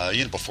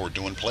 Okay. Before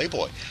doing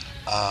Playboy.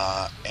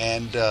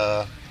 And I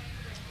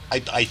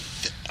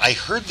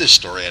heard this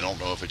story, I don't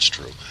know if it's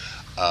true,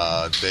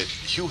 that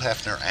Hugh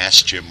Hefner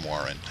asked Jim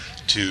Warren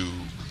to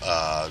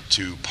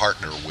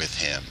partner with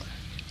him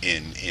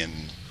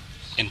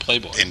in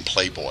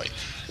Playboy.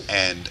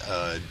 And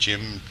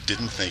Jim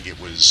didn't think it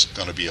was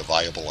going to be a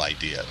viable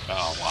idea.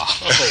 Oh, wow.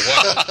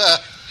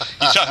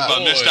 You're talking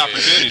about missed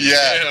opportunity.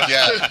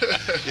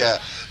 Yeah.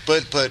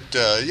 But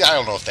I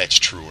don't know if that's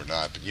true or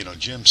not. But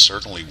Jim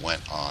certainly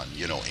went on,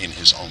 in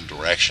his own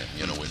direction,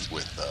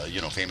 with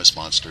Famous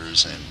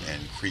Monsters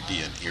and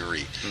Creepy and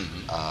Eerie.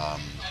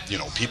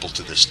 People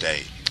to this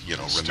day,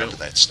 remember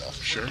that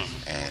stuff. Sure.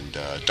 And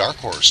Dark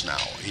Horse now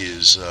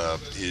is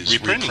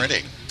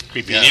reprinting.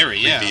 Creepy and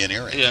Eerie, Creepy and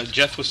Eerie. Yeah,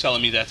 Jeff was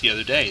telling me that the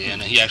other day,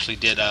 and he actually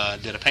did a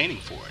painting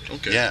for it.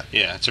 Okay.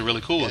 Yeah, it's a really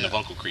cool one of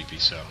Uncle Creepy.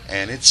 So.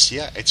 And it's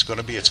going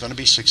to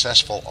be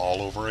successful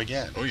all over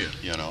again. Oh yeah.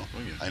 Oh,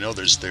 yeah. I know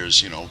there's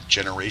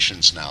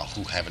generations now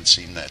who haven't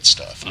seen that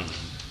stuff.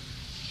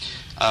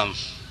 Mm-hmm.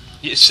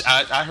 Yes,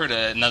 I heard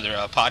another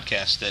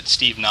podcast that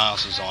Steve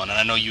Niles was on, and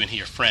I know you and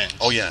he are friends.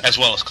 Oh yeah. As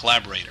well as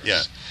collaborators.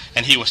 Yeah.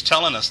 And he was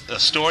telling us a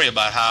story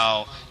about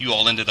how you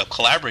all ended up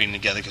collaborating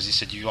together, because he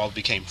said you all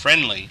became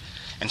friendly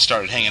and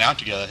started hanging out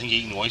together. I think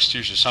eating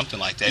oysters or something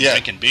like that,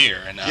 drinking beer.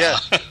 And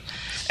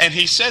and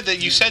he said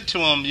that you said to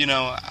him,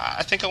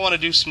 I think I want to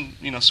do some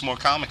more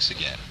comics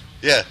again.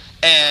 Yeah.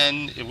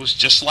 And it was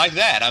just like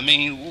that. I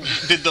mean,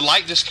 did the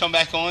light just come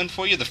back on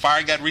for you? The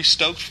fire got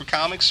restoked for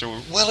comics?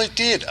 Or? Well, it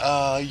did.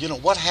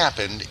 What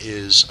happened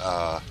is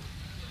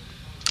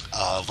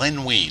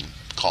Len Wein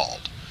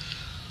called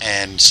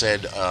and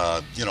said,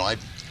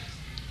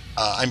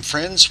 I'm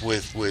friends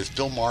with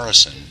Bill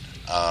Morrison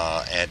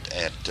at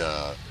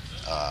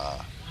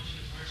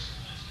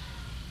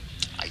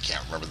I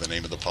can't remember the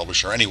name of the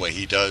publisher. Anyway,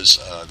 he does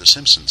the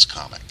Simpsons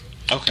comic.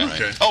 Okay.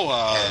 Right? Okay.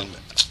 Oh,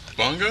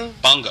 Bongo?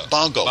 Bongo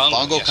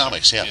yes,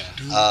 Comics, right.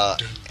 yeah.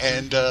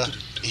 And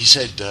he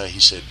said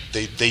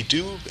they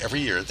do every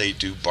year. They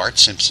do Bart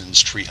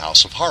Simpson's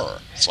Treehouse of Horror.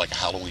 It's like a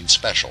Halloween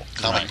special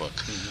comic book.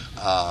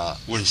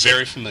 We're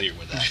very familiar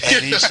with that.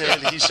 And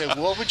he said,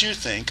 what would you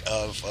think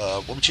of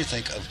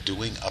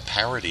doing a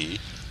parody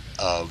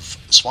of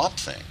Swamp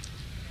Thing?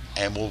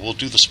 And we'll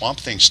do the Swamp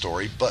Thing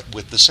story, but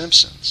with the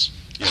Simpsons,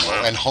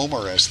 and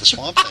Homer as the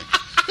Swamp Thing.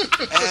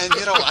 And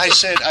I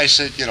said,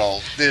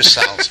 this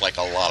sounds like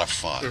a lot of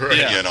fun, Right.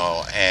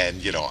 Yeah.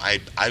 and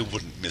I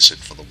wouldn't miss it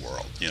for the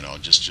world,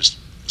 just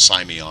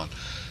sign me on.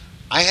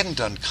 I hadn't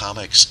done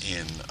comics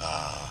in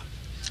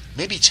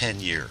maybe 10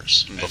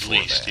 years At before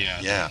least,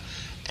 that. yeah.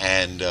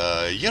 And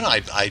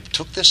I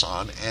took this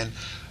on, and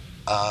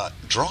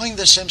drawing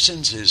The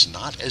Simpsons is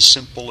not as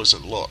simple as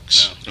it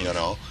looks.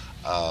 No.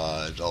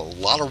 A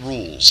lot of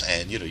rules,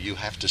 and you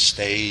have to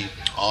stay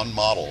on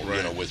model,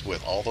 Right.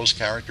 with all those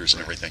characters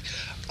and everything.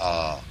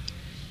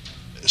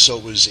 So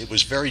it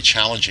was very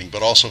challenging,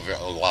 but also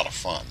a lot of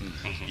fun,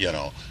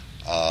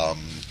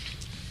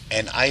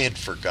 and I had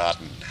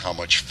forgotten how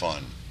much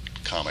fun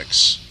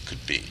comics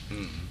could be,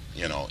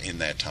 in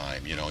that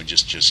time, and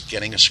just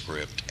getting a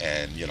script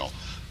and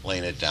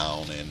laying it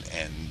down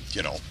and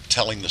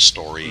telling the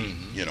story,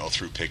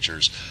 through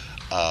pictures.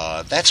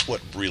 That's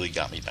what really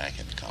got me back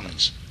into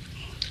comics.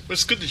 But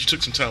it's good that you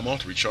took some time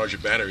off to recharge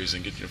your batteries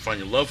and find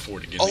your love for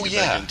it again. Oh get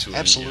yeah, back into it,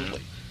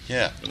 absolutely.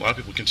 Yeah. A lot of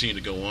people continue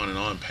to go on and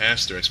on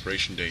past their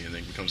expiration date, and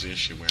then it becomes the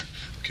issue where,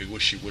 okay,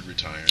 wish she would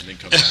retire, and then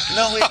come back.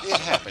 No, it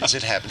happens.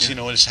 It happens.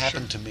 It's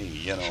happened to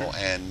me. And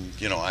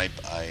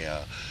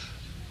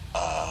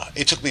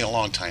it took me a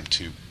long time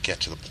to get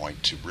to the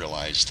point to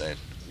realize that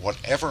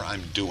whatever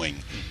I'm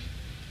doing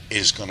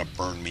is going to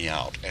burn me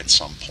out at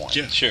some point.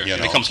 Yeah, Sure. It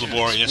becomes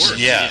laborious.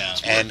 Yeah,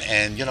 and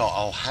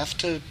I'll have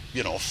to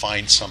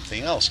find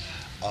something else.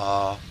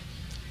 I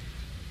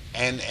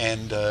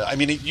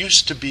mean, it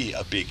used to be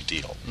a big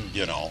deal,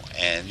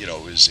 and it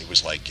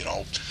was like,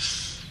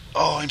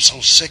 oh, I'm so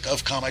sick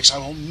of comics, I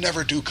will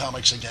never do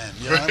comics again.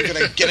 I'm going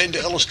to get into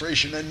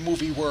illustration and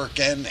movie work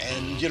and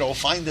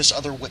find this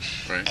other way.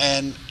 Right.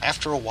 And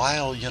after a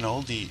while,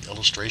 the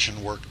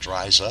illustration work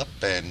dries up,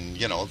 and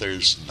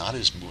there's not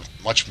as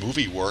much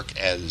movie work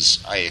as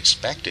I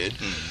expected.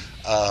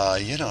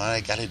 And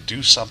I got to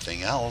do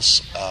something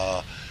else.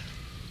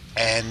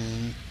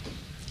 And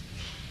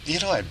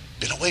I've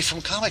been away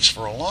from comics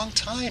for a long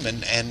time,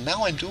 and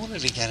now I'm doing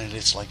it again, and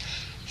it's like,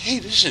 hey,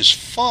 this is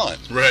fun.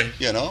 Right.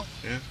 Yeah.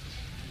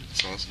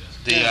 It's awesome.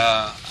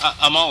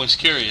 I'm always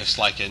curious,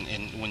 like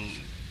when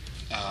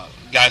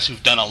guys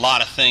who've done a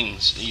lot of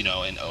things, in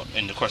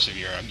the course of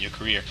your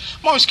career.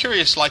 I'm always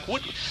curious, like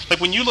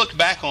when you look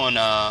back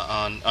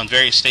on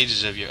various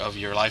stages of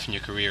your life and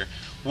your career,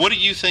 what do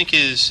you think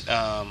is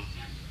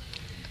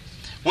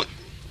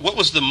what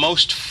was the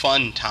most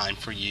fun time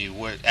for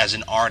you as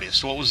an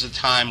artist? What was the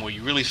time where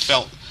you really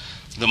felt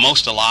the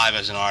most alive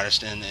as an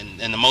artist and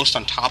the most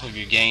on top of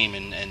your game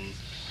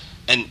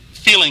and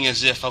feeling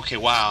as if, okay,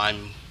 wow,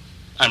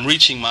 I'm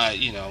reaching my,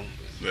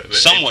 The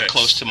somewhat apex.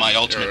 close to my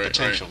ultimate Right,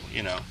 potential,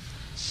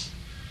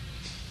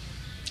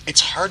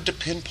 It's hard to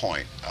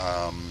pinpoint.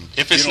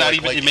 If it's not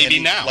even, it may be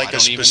now. Like I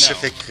don't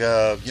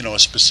a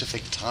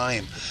specific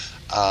time.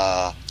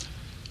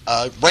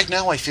 Right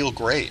now, I feel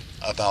great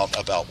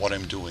about what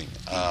I'm doing.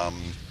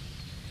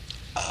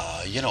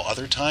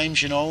 Other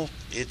times,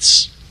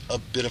 it's a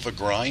bit of a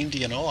grind.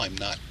 I'm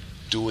not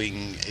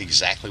doing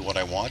exactly what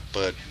I want,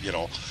 but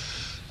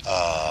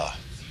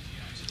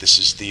this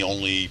is the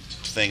only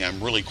thing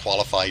I'm really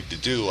qualified to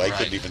do. I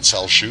couldn't even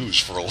sell shoes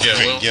for a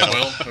living.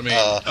 Well, I mean,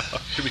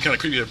 it'd be kind of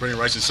creepy to bring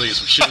rights and sell you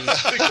some shoes.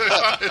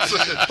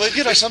 But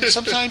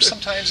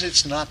sometimes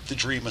it's not the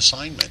dream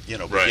assignment.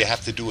 But Right. you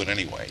have to do it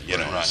anyway.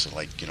 Right. It's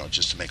like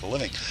just to make a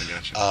living. I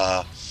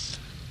gotcha.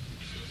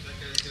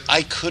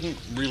 I couldn't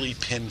really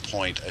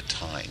pinpoint a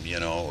time.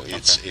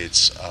 It's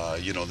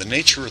the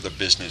nature of the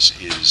business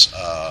is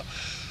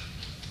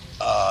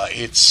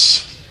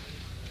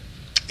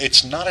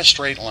it's not a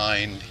straight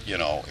line.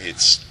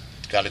 It's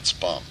got its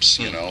bumps.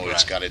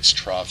 It's got its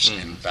troughs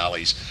and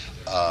valleys.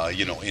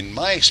 In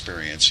my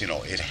experience,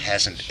 it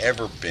hasn't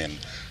ever been,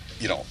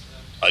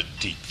 a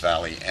deep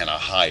valley and a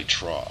high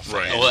trough.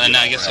 Right. and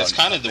I guess that's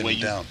kind of the way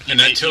you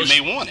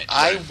may want it.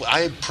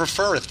 I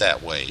prefer it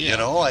that way.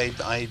 Yeah.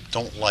 I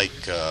don't like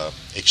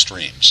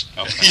extremes.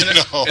 Okay.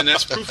 And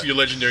that's proof of your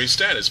legendary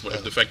status,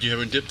 the fact you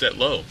haven't dipped that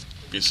low.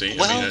 You see?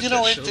 Well, I mean,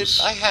 that shows-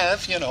 I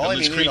have.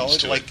 lends credence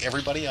to like it.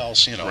 everybody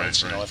else. Right.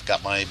 I've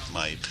got my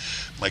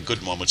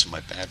good moments and my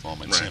bad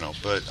moments. Right.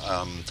 But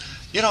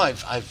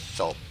I've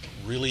felt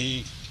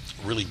really,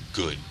 really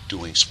good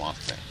doing Swamp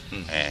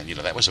Thing, and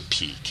that was a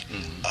peak.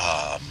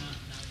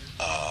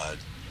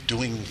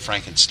 Doing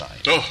Frankenstein.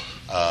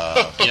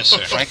 Yes,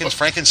 sir.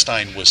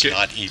 Frankenstein was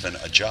not even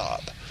a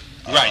job.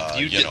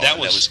 Right, that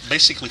was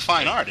basically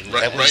fine art. Right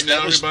now,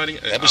 everybody,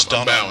 that was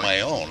done bowing. on my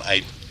own.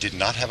 I did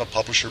not have a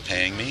publisher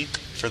paying me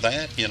for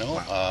that,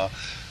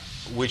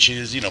 which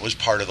is, was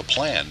part of the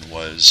plan.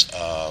 Was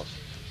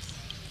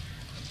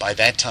by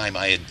that time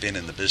I had been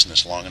in the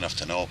business long enough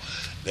to know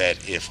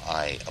that if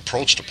I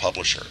approached a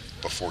publisher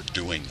before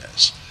doing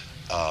this,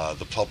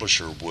 the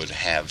publisher would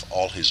have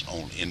all his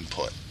own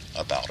input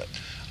about it.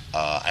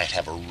 I'd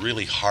have a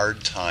really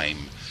hard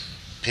time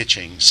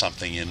pitching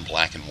something in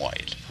black and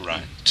white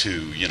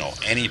to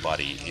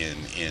anybody in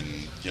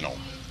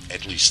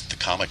at least the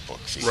comic book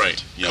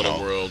field, color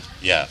world,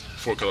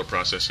 4-color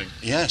processing,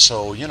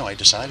 so I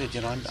decided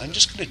I'm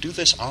just going to do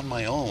this on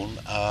my own,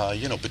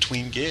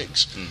 between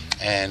gigs,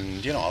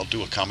 and I'll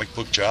do a comic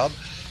book job,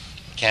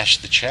 cash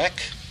the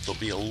check, there'll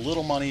be a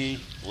little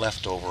money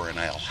left over, and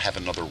I'll have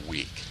another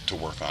week to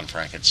work on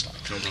Frankenstein.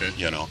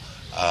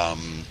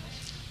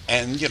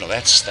 And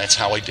that's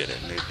how I did it.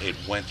 And it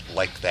went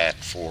like that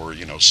for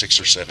 6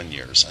 or 7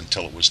 years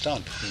until it was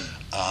done.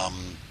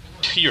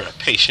 You're a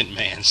patient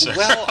man, sir.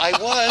 Well, I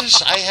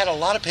was. I had a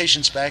lot of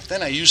patience back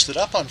then. I used it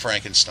up on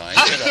Frankenstein.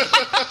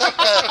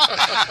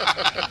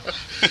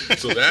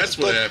 So that's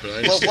what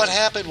happened. Well, what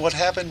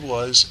happened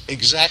was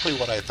exactly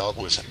what I thought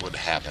would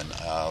happen.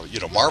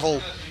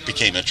 Marvel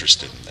became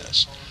interested in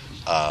this.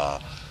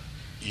 At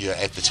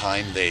the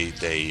time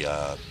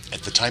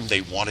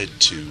they wanted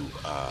to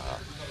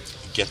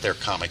get their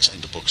comics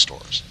into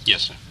bookstores.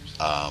 Yes, sir.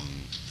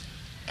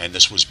 And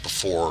this was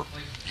before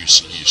you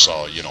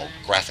saw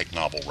graphic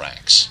novel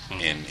racks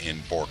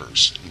in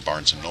Borders, in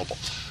Barnes and Noble,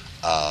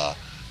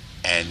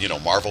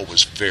 and Marvel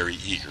was very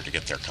eager to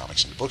get their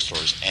comics into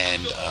bookstores,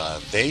 and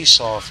they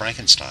saw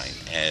Frankenstein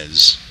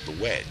as the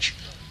wedge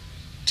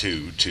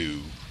to get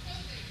in.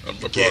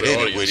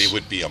 It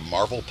would be a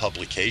Marvel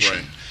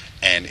publication,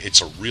 and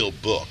it's a real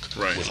book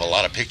with a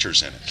lot of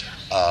pictures in it.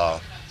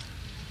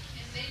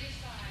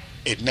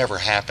 It never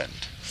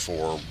happened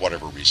for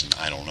whatever reason,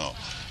 I don't know.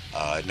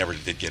 It never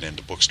did get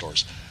into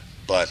bookstores.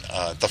 But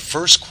the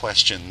first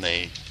question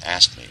they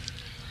asked me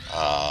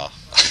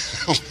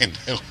when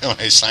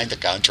I signed the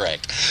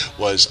contract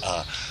was,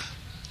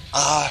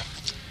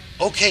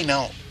 okay,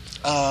 now,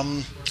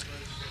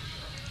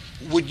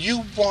 would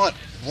you want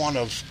one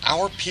of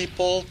our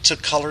people to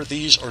color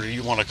these, or do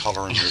you want to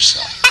color them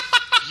yourself?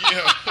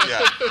 Yeah.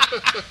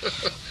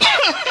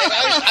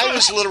 And I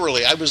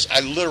literally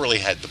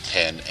had the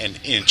pen an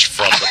inch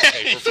from the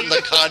paper, from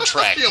the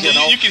contract.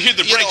 You can hear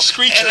the brakes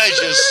screeching. And I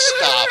just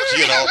stopped,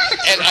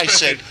 and I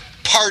said,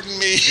 "Pardon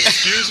me."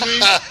 Excuse me.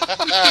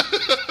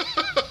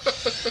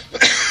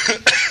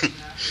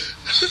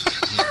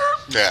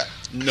 Yeah.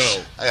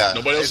 No. Yeah.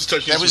 Nobody else is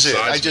touching. That was it.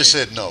 I just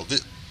said no.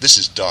 This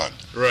is done.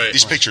 Right.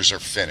 These pictures are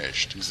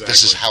finished. Exactly.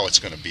 This is how it's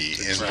going to be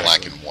in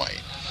black and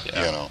white.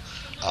 Yeah.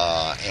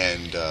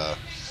 And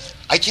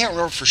I can't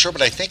remember for sure,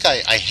 but I think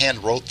I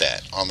hand wrote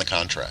that on the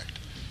contract,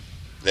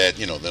 that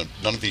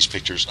none of these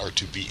pictures are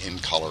to be in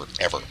color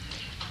ever.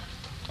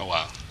 Oh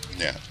wow!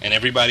 Yeah. And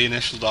everybody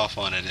initialed off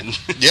on it, and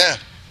yeah.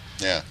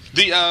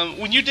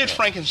 When you did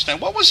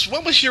Frankenstein, what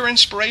was your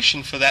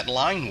inspiration for that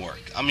line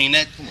work? I mean,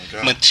 that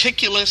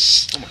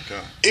meticulous. Oh my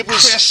God! It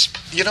was crisp.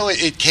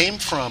 It came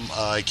from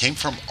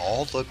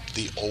all the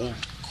old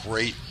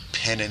great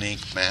pen and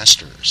ink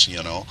masters,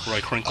 Roy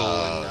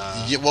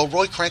Krinkle.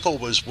 Roy Krinkle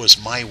was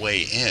my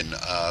way in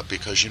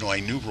because I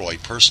knew Roy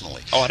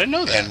personally. Oh, I didn't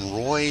know that. And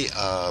Roy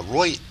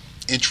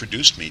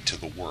introduced me to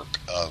the work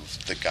of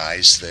the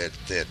guys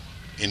that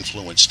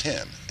influenced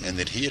him and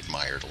that he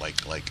admired,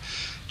 like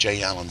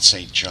J. Allen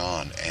St.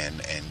 John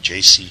and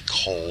J.C.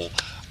 Cole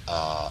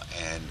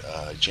and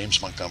James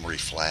Montgomery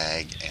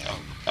Flagg and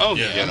all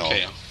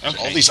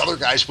these other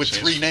guys with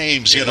three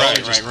names,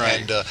 right.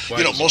 And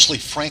mostly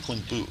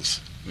Franklin Booth.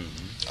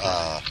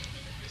 I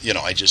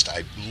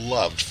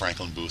loved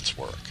Franklin Booth's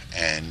work,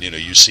 and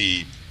you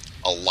see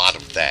a lot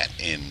of that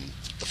in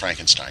the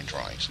Frankenstein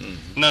drawings.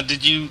 Now,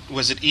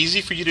 was it easy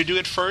for you to do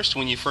it first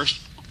when you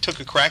first took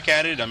a crack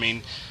at it? I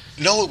mean,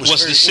 no, it was.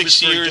 Was the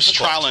 6 years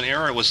trial and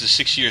error? Or was the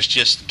 6 years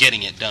just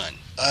getting it done?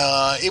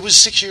 It was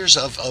 6 years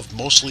of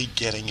mostly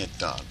getting it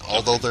done.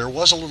 Although there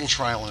was a little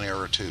trial and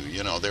error too.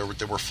 There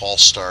were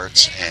false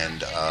starts,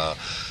 and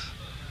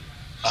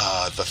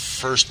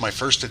my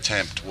first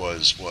attempt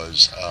was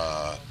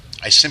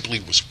I simply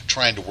was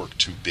trying to work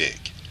too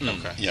big.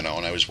 Okay. And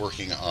I was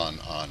working on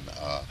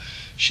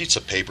sheets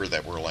of paper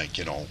that were like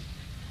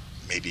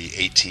maybe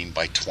 18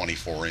 by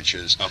 24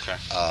 inches. Okay.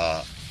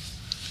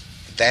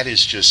 That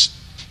is just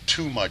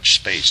too much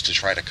space to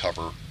try to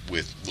cover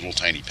with little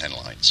tiny pen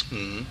lines.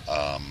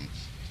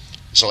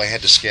 So I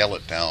had to scale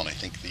it down. I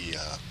think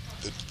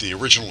the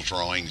original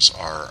drawings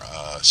are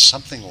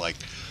something like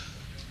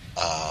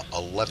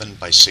 11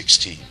 by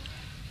 16,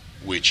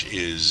 which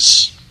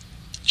is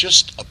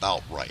just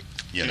about right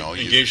You know,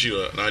 it gives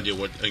you an idea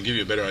give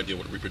you a better idea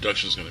what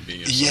reproduction is going to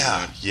be. If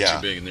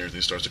too big and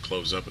everything starts to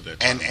close up at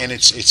that time. And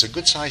it's a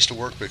good size to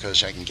work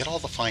because I can get all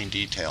the fine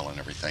detail and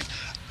everything,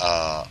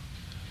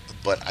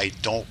 but I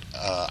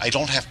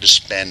don't have to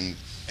spend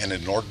an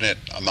inordinate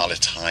amount of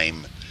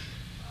time,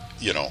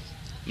 you know,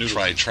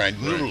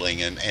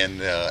 noodling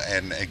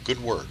and a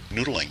good word,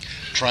 noodling,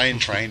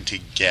 trying to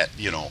get,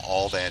 you know,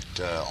 all that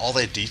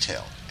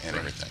detail and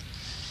everything.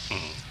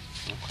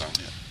 Okay.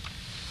 Yeah.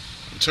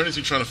 I'm turning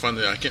through trying to find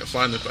I can't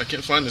find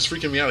this.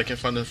 Freaking me out. I can't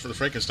find the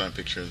Frankenstein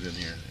picture in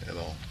here at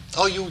all.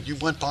 Oh, you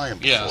went by him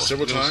before. Yeah,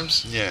 several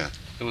times. Yeah.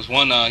 There was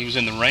one. He was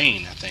in the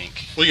rain, I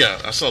think. Well,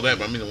 yeah, I saw that,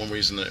 but I mean the one where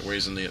he's in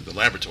the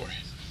laboratory.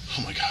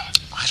 Oh my God.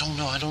 I don't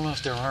know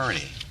if there are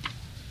any.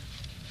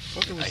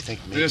 I think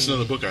maybe that's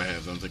another book I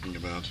have that I'm thinking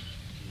about.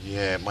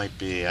 Yeah, it might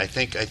be. I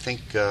think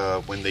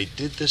when they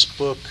did this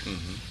book,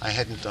 I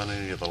hadn't done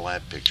any of the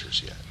lab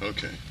pictures yet.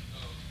 Okay.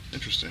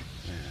 Interesting.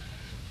 Yeah.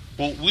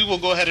 Well, we will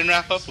go ahead and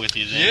wrap up with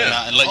you then,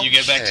 and let you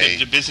get back to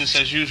the business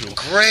as usual.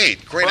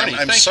 Great. Bernie,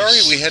 I'm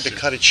sorry we had to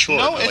cut it short.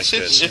 No, like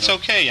it's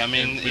okay. I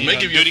mean, we may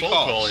give you a phone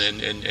call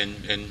and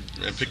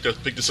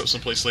pick this up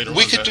someplace later.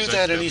 We could do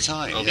that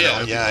anytime. Okay,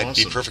 I'd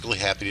be perfectly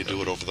happy to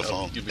do it over the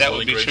phone. That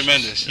would be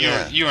tremendous.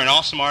 Yeah. You're an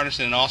awesome artist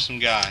and an awesome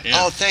guy. Yeah.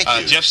 Oh, thank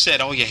you. Jeff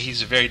said, "Oh yeah,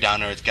 he's a very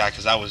down to earth guy,"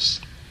 because I was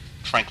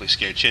frankly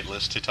scared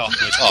shitless to talk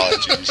with. Oh,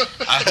 jeez.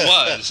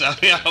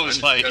 I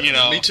was like, you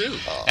know, me too.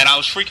 And I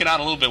was freaking out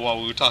a little bit while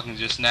we were talking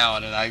just now,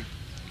 and then I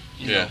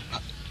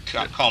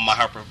calm my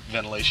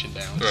hyperventilation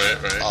down. Right.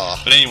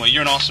 But anyway,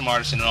 you're an awesome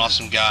artist and an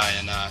awesome guy,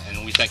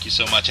 and we thank you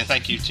so much, and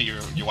thank you to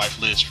your wife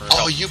Liz for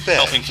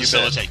helping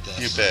facilitate this.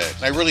 You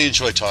bet. I really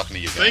enjoyed talking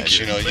to you guys. Thank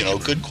you. You know,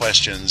 good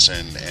questions,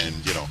 and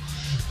you know,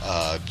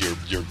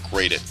 you're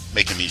great at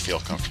making me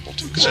feel comfortable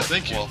too. So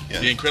thank you.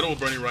 The incredible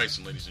Bernie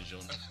Wrightson, ladies and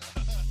gentlemen.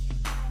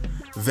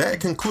 That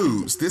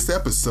concludes this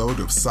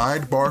episode of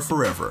Sidebar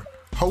Forever,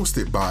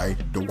 hosted by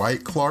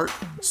Dwight Clark,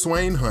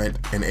 Swain Hunt,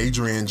 and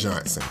Adrian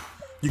Johnson.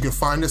 You can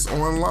find us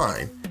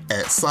online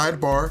at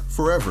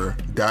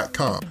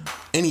sidebarforever.com.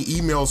 Any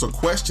emails or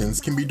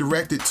questions can be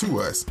directed to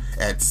us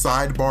at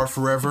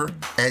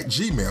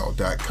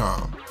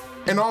sidebarforever@gmail.com.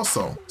 And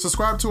also,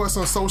 subscribe to us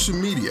on social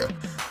media.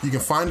 You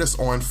can find us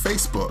on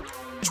Facebook,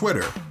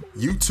 Twitter,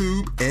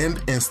 YouTube, and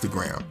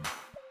Instagram.